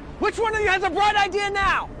 Which one of you has a bright idea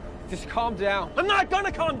now? Just calm down. I'm not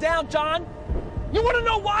gonna calm down, John. You want to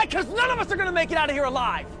know why? Because none of us are going to make it out of here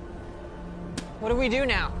alive. What do we do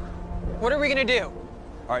now? What are we gonna do?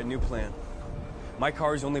 All right, new plan. My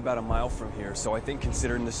car is only about a mile from here, so I think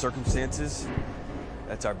considering the circumstances,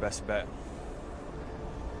 that's our best bet.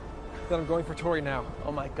 Then I'm going for Tori now.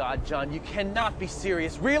 Oh my God, John, you cannot be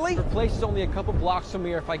serious. Really? Her place is only a couple blocks from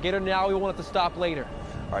here. If I get her now, we won't have to stop later.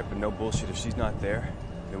 All right, but no bullshit. If she's not there,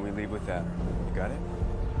 then we leave without her. You got it?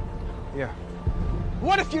 Yeah.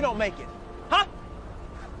 What if you don't make it? Huh?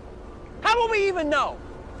 How will we even know?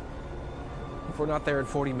 If we're not there in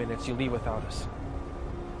 40 minutes, you leave without us.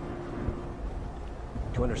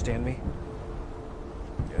 Do you understand me?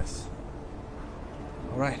 Yes.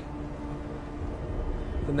 All right.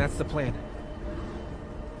 Then that's the plan.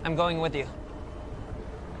 I'm going with you.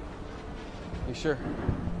 You sure?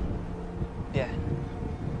 Yeah.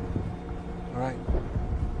 All right.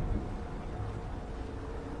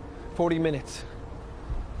 40 minutes.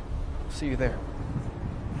 See you there.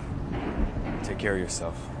 Take care of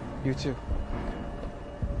yourself. You too.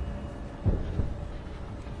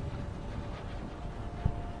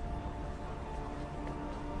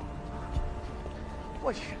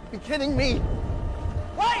 What, you kidding me?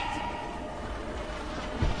 Wait!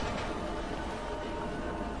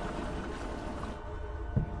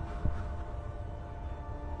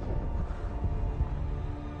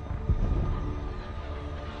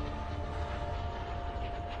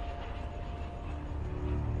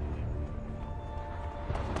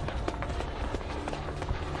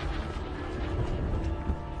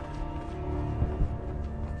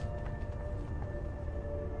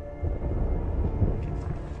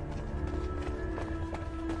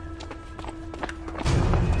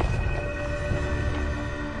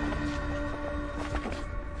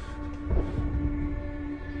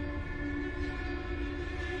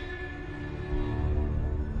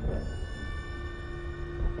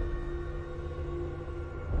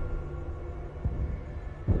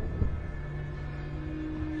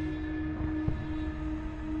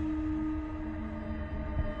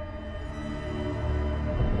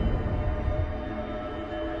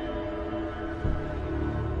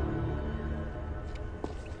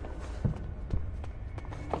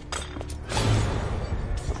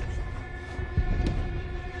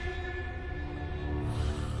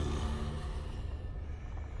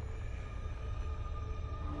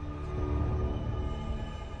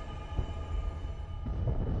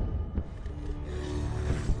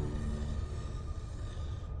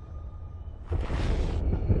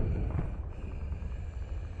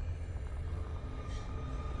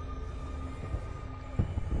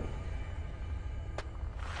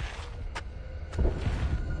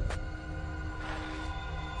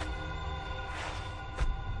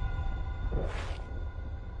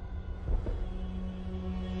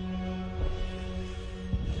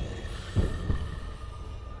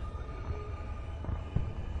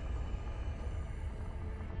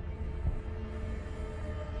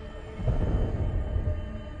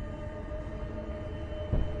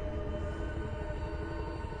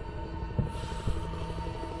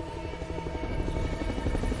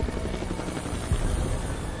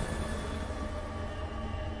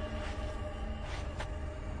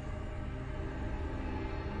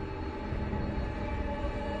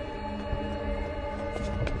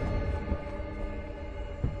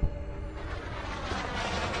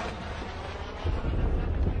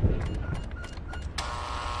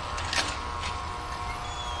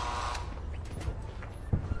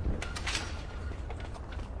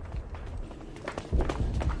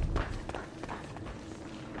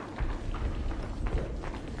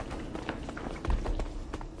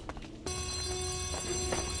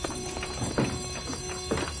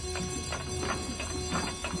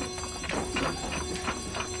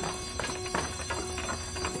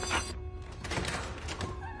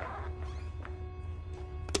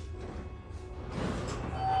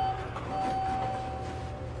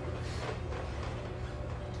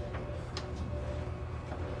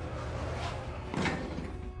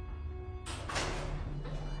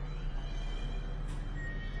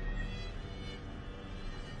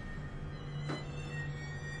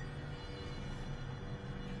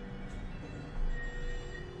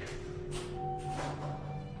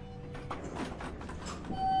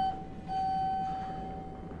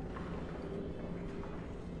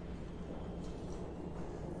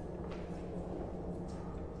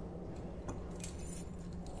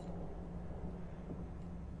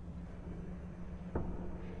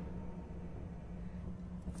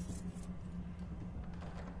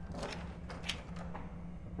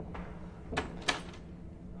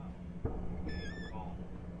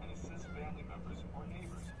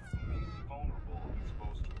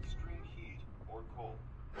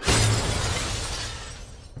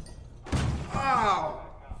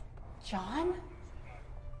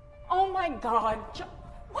 God.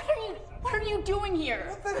 What are you doing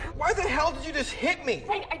here? Why the hell did you just hit me?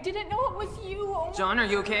 I didn't know it was you. Oh. John, are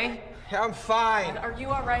you okay? Yeah, I'm fine. Are you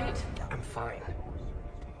all right? I'm fine.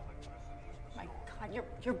 My God,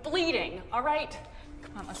 you're bleeding. All right.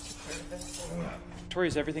 Come on, let's take care of this. Tori,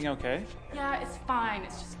 is everything okay? Yeah, it's fine.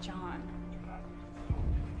 It's just John.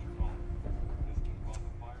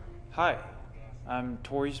 Hi, I'm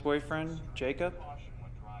Tori's boyfriend, Jacob.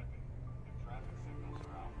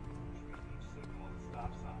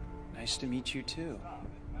 Nice to meet you too.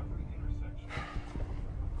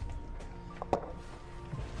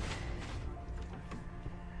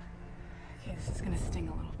 Okay, this is gonna sting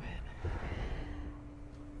a little bit.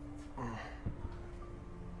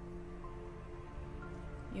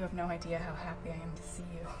 You have no idea how happy I am to see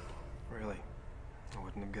you. Really? I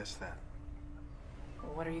wouldn't have guessed that.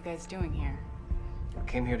 Well, what are you guys doing here? I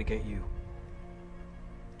came here to get you.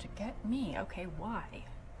 To get me? Okay, why?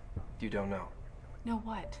 You don't know. No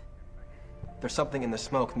what? There's something in the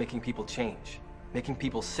smoke making people change, making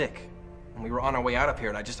people sick. And we were on our way out of here,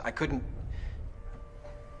 and I couldn't...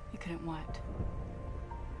 You couldn't what?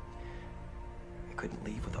 I couldn't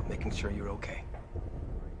leave without making sure you're okay.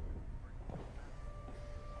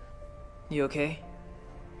 You okay?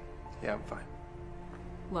 Yeah, I'm fine.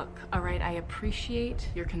 Look, all right, I appreciate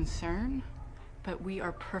your concern, but we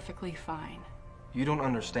are perfectly fine. You don't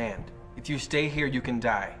understand. If you stay here, you can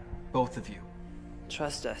die. Both of you.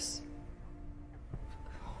 Trust us.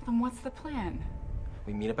 Then what's the plan?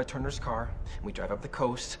 We meet up at Turner's car, and we drive up the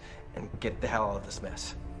coast, and get the hell out of this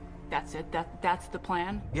mess. That's it? That's the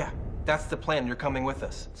plan? Yeah, that's the plan. You're coming with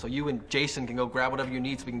us. So you and Jason can go grab whatever you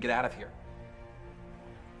need so we can get out of here.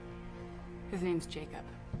 His name's Jacob.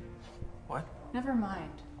 What? Never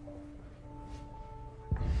mind.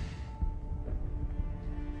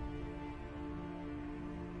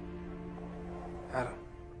 Adam.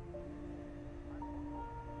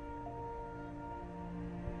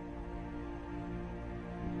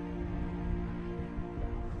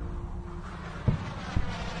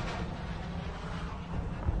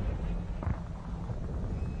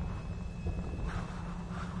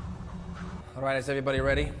 All right, is everybody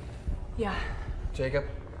ready? Yeah. Jacob?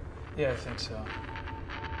 Yeah, I think so.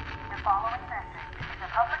 The following message is a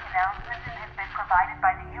public announcement and has been provided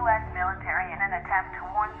by the U.S. military in an attempt to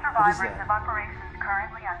warn survivors of operations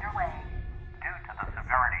currently underway. Due to the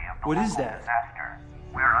severity of the What is local that? disaster,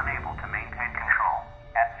 we're unable to maintain control.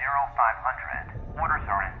 At 0500, orders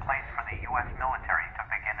are in place for the U.S. military to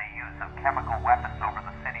begin the use of chemical weapons over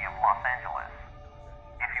the city of Los Angeles.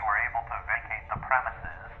 If you are able to vacate the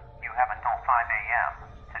premises, you have until 5 a.m.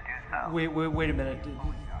 to do so. Wait a minute.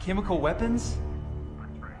 Chemical weapons?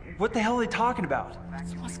 What the hell are they talking about?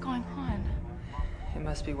 What's going on? It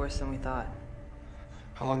must be worse than we thought.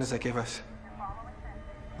 How long does that give us?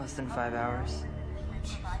 Less than 5 hours.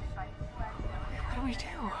 What do we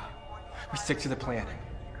do? We stick to the plan.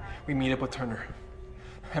 We meet up with Turner.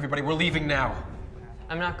 Everybody, we're leaving now.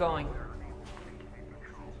 I'm not going.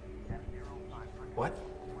 What?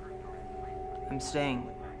 I'm staying.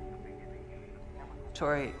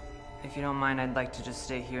 Tori, if you don't mind, I'd like to just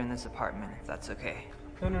stay here in this apartment, if that's okay.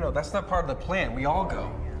 No, that's not part of the plan. We all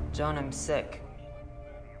go. John, I'm sick.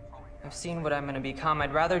 I've seen what I'm gonna become.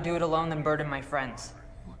 I'd rather do it alone than burden my friends.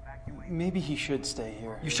 Maybe he should stay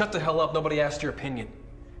here. You shut the hell up. Nobody asked your opinion.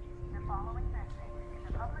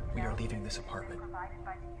 We are leaving this apartment.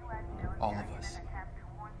 All of us.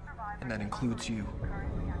 And that includes you.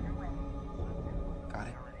 Got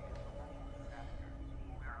it?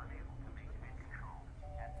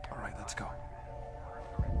 All right, let's go.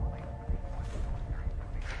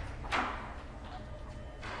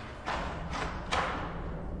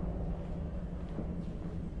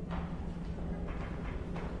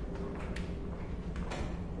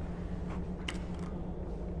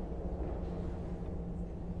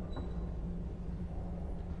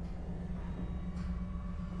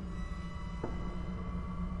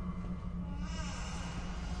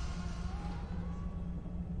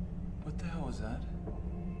 What the hell was that?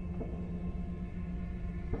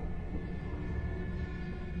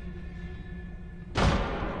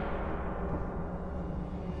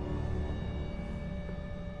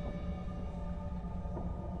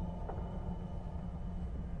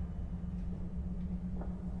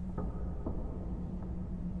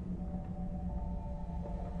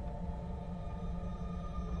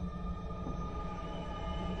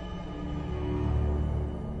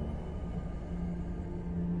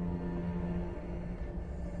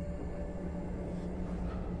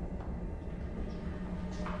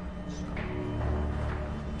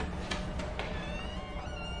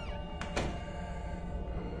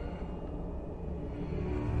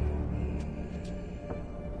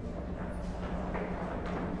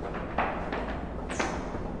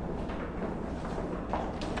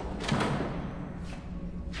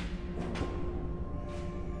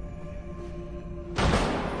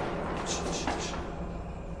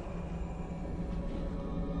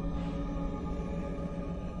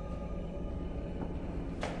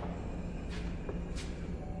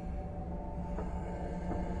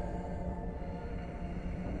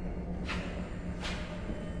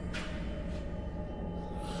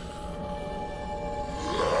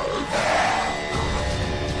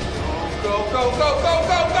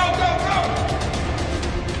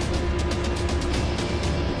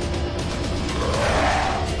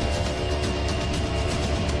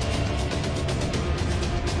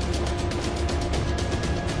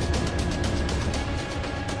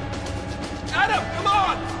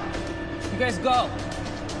 guys go.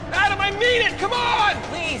 Adam, I mean it! Come on!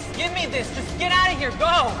 Please, give me this. Just get out of here.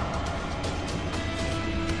 Go!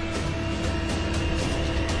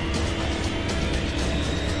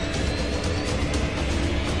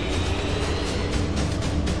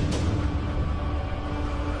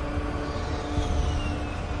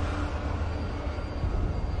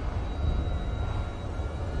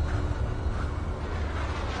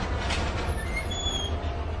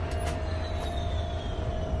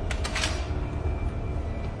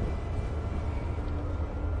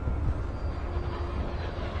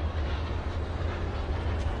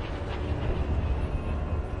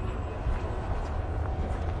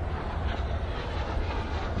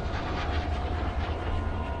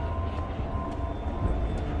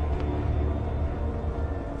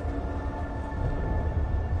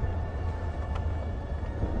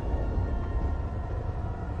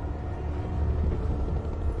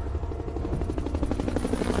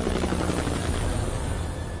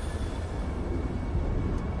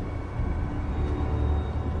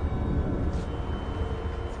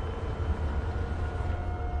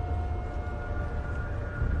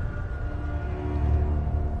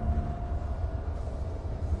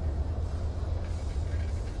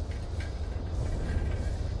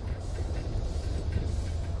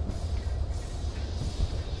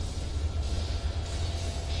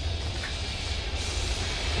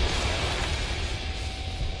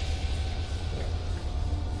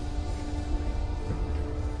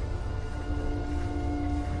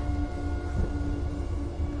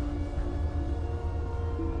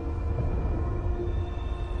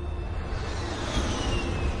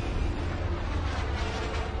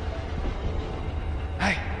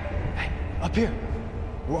 Up here.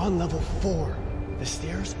 We're on level 4. The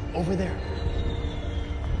stairs over there.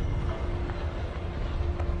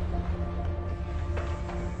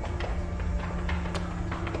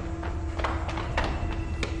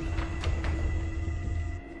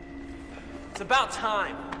 It's about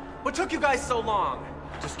time. What took you guys so long?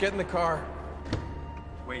 Just get in the car.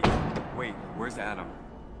 Wait, where's Adam?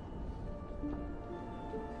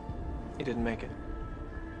 He didn't make it.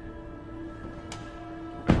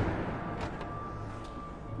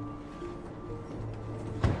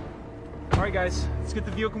 All right, guys, let's get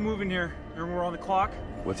the vehicle moving here. Remember, we're on the clock.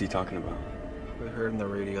 What's he talking about? We heard on the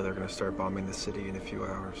radio they're gonna start bombing the city in a few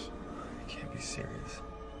hours. You can't be serious.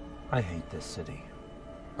 I hate this city.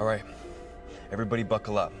 All right, everybody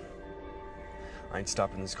buckle up. I ain't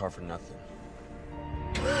stopping this car for nothing.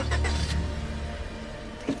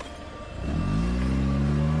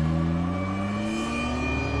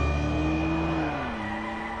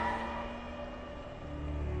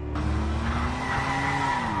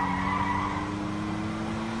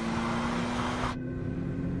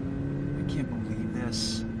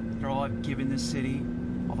 Given this city,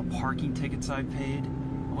 all the parking tickets I've paid.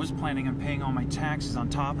 I was planning on paying all my taxes on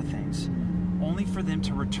top of things, only for them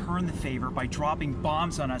to return the favor by dropping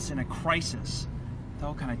bombs on us in a crisis. The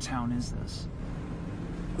hell kind of town is this?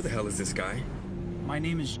 Who the hell is this guy? My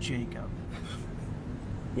name is Jacob.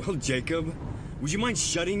 Well, Jacob, would you mind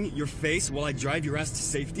shutting your face while I drive your ass to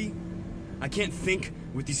safety? I can't think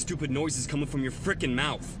with these stupid noises coming from your frickin'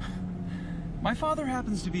 mouth. My father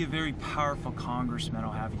happens to be a very powerful congressman,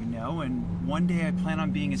 I'll have you know, and one day I plan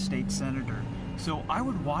on being a state senator. So I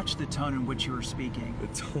would watch the tone in which you are speaking.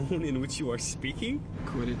 The tone in which you are speaking?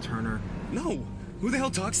 Quit it, Turner. No! Who the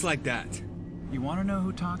hell talks like that? You want to know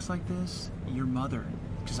who talks like this? Your mother,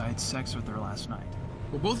 because I had sex with her last night.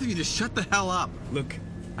 Well, both of you just shut the hell up. Look,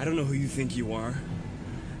 I don't know who you think you are,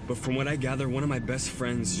 but from what I gather, one of my best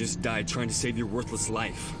friends just died trying to save your worthless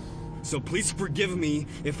life. So please forgive me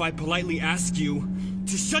if I politely ask you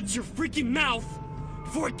to shut your freaking mouth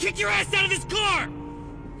before I kick your ass out of this car!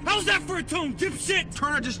 How's that for a tone, dipshit?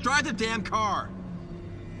 Turner, just drive the damn car.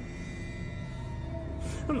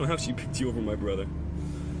 I don't know how she picked you over my brother.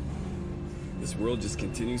 This world just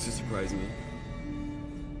continues to surprise me.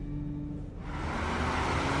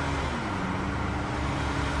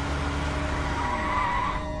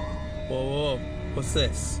 Whoa, what's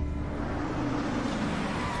this?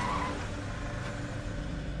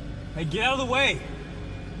 Hey, get out of the way!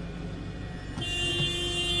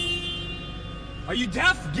 Are you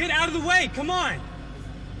deaf? Get out of the way! Come on!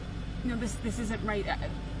 No, this isn't right.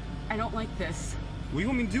 I don't like this. What do you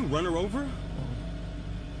want me to do? Run her over?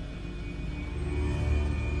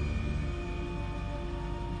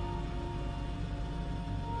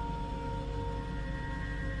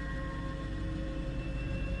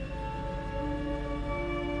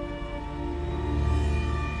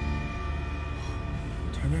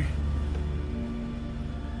 Turner?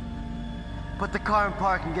 Put the car in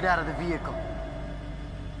park and get out of the vehicle.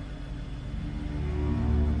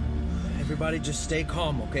 Everybody just stay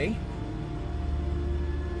calm, okay?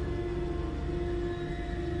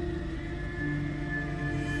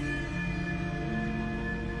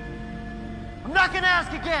 I'm not gonna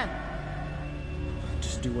ask again!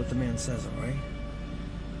 Just do what the man says, all right?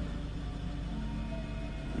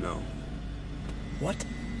 No. What?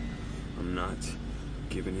 I'm not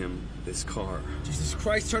giving him this car. Jesus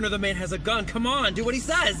Christ, Turner, the man has a gun. Come on, do what he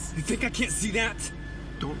says! You think I can't see that?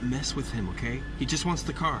 Don't mess with him, okay? He just wants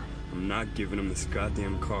the car. I'm not giving him this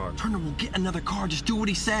goddamn car. Turner, we'll get another car. Just do what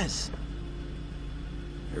he says.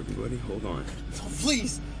 Everybody, hold on. Oh,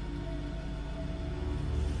 please!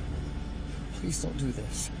 Please don't do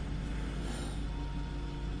this.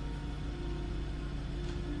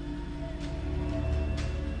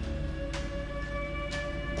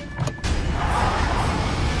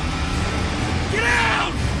 Get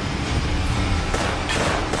out!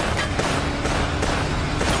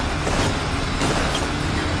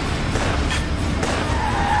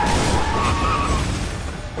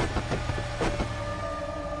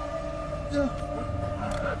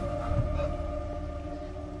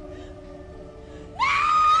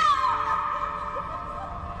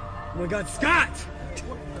 Oh my God, Scott!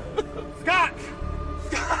 Scott!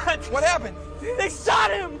 Scott! What happened? They shot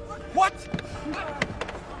him! What?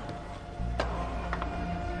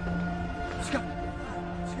 Scott!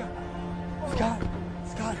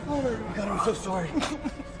 Scott! Oh my God, I'm so sorry.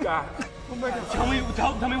 Scott! Oh my God! Tell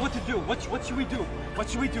me what to do. What should we do? What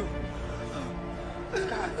should we do?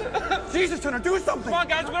 Jesus, Turner, do something! Come on,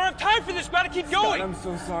 guys, we don't have time for this. We gotta keep going. Scott, I'm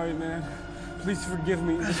so sorry, man. Please forgive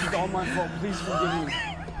me. This is all my fault. Please forgive me.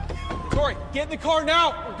 Tori, get in the car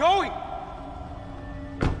now. We're going.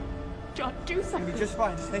 John, do something. You'll be just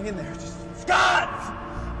fine. Just hang in there. Just... Scott!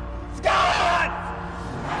 Scott!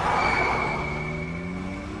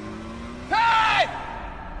 Hey!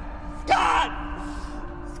 Scott!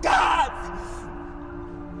 Scott!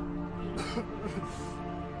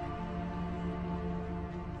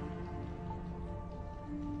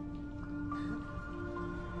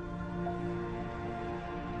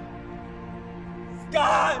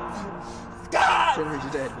 Scott! Scott! Turner,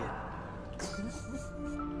 you're dead, man.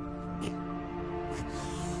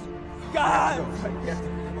 Scott!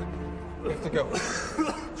 We have to go.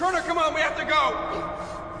 Turner, come on, we have to go!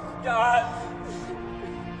 Scott!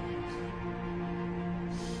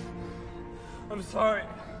 I'm sorry.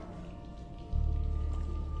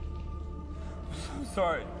 I'm so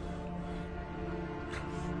sorry.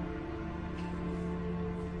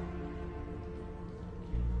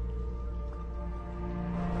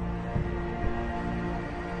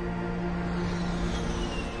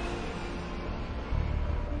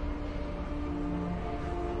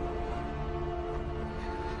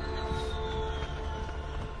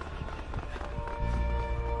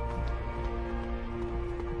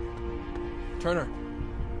 Turner,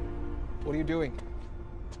 what are you doing?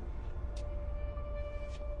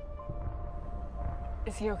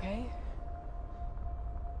 Is he okay?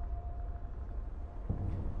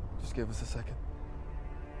 Just give us a second.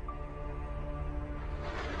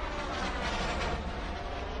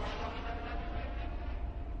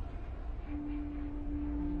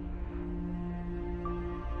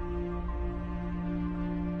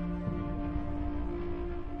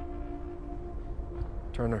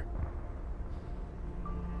 Turner.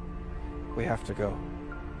 We have to go.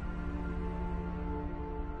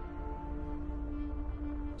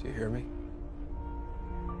 Do you hear me?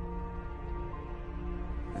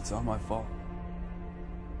 It's all my fault.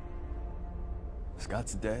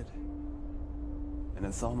 Scott's dead. And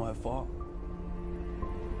it's all my fault.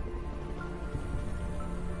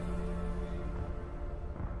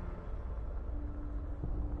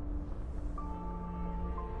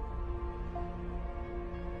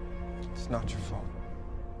 It's not your fault.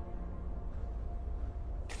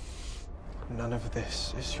 None of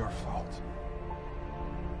this is your fault.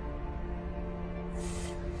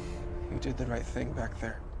 You did the right thing back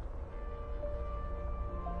there.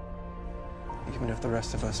 Even if the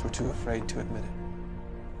rest of us were too afraid to admit it.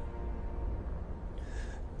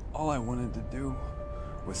 All I wanted to do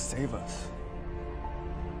was save us.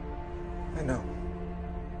 I know.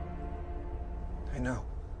 I know.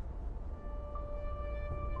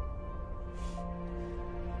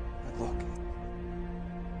 But look.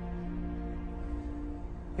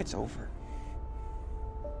 It's over.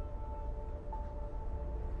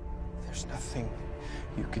 There's nothing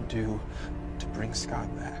you can do to bring Scott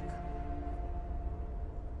back.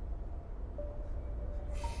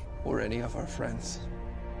 Or any of our friends.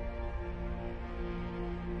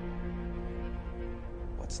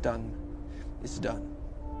 What's done is done.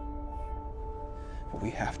 But we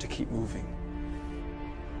have to keep moving.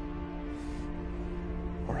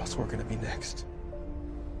 else we're gonna be next.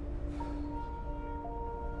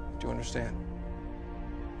 Do you understand?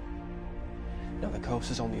 Now, the coast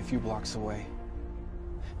is only a few blocks away,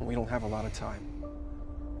 and we don't have a lot of time.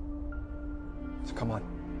 So come on.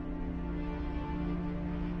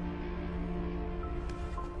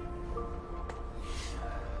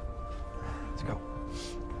 Let's go.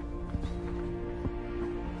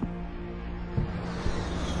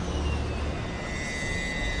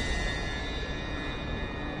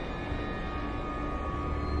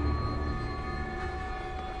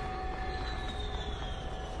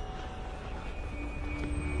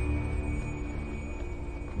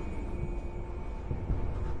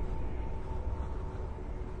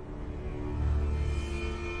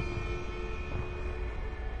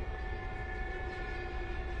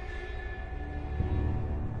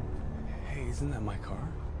 Isn't that my car?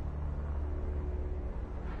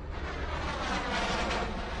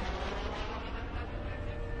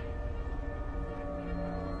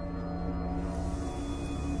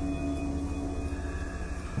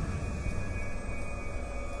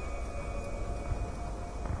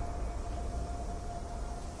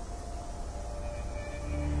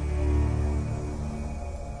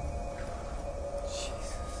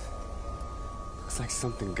 Jesus. Looks like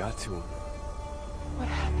something got to him. What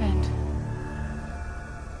happened?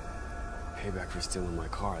 Payback for stealing my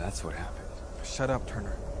car, that's what happened. Shut up,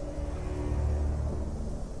 Turner.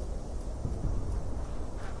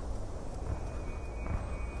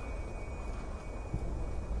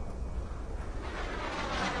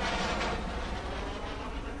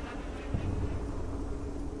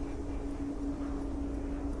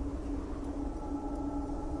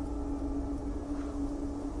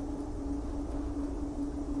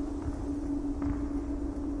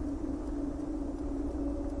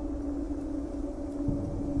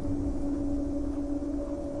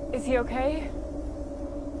 Is he okay?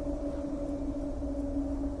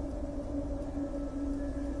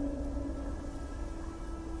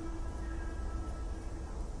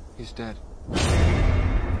 He's dead.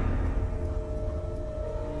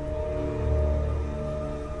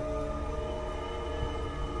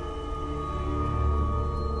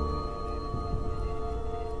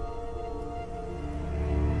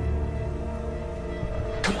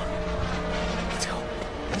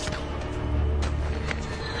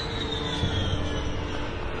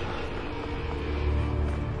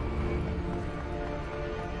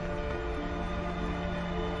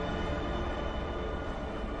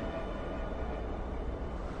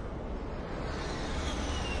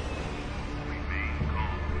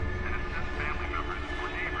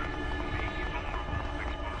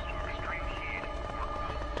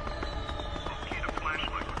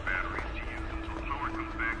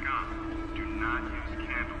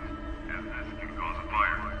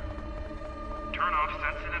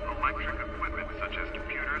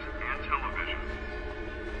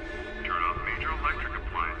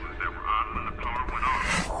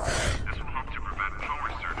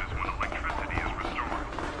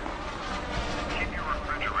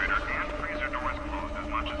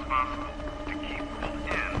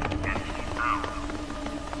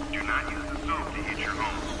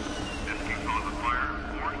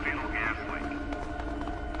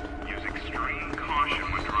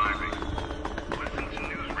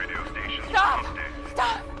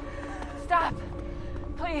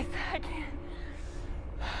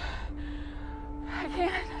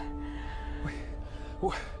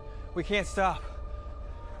 We can't stop.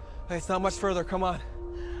 It's not much further, come on.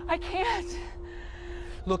 I can't.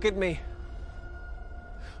 Look at me.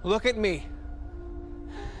 Look at me.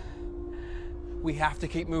 We have to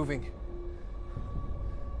keep moving.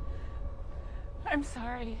 I'm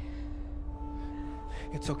sorry.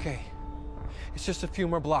 It's okay. It's just a few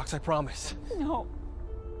more blocks, I promise. No.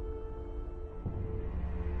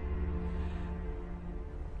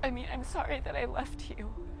 I mean, I'm sorry that I left you.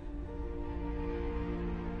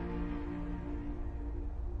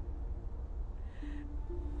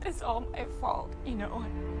 It's all my fault, you know.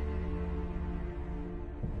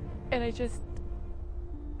 And I just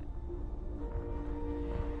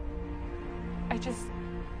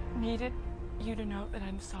needed you to know that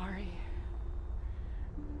I'm sorry.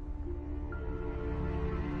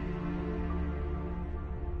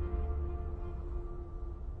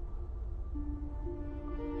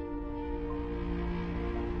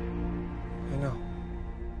 I know.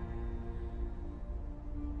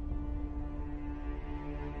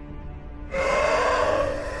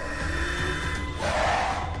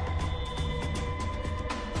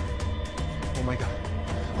 Oh my God.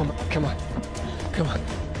 Oh my, come on. Come on.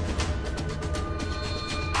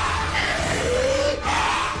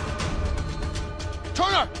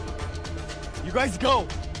 You guys go.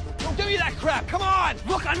 Don't give me that crap. Come on.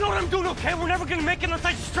 Look, I know what I'm doing, okay? We're never gonna make it unless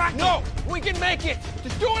I distract you. No, we can make it.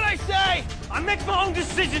 Just do what I say. I make my own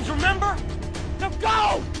decisions, remember? Now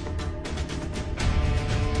go!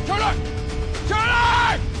 Turner!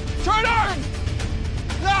 Turner! Turner!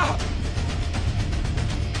 No!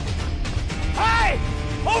 Hey!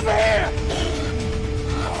 Over here!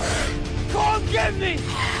 Come get me!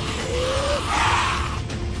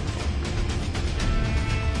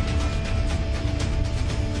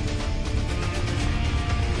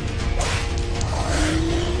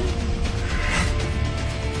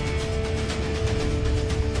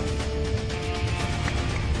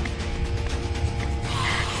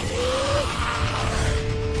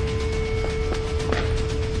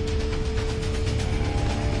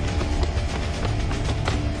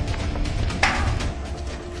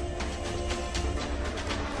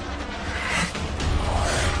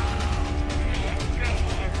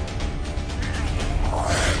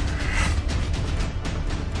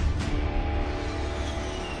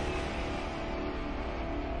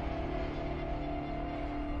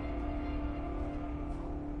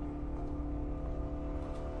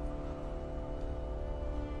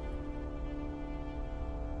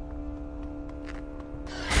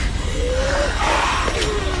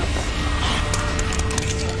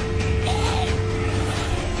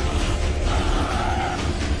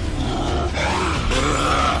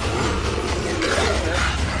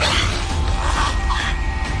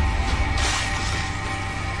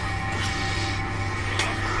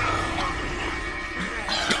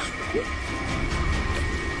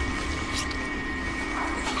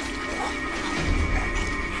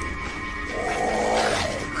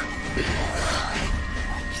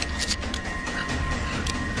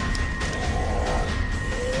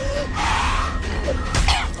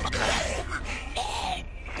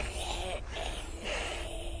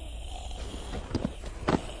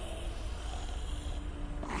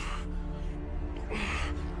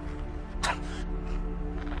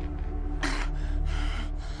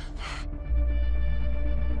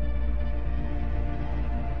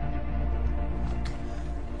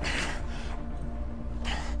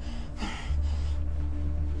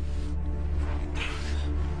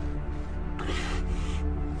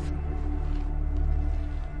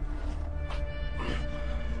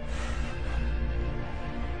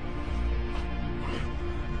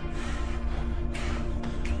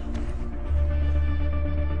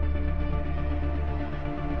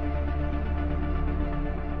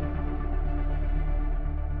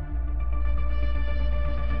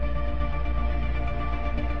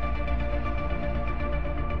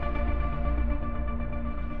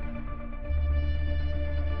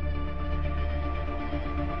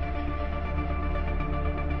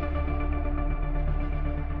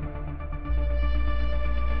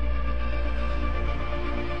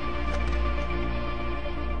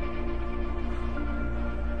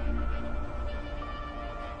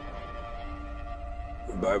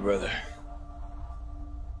 Bye, brother.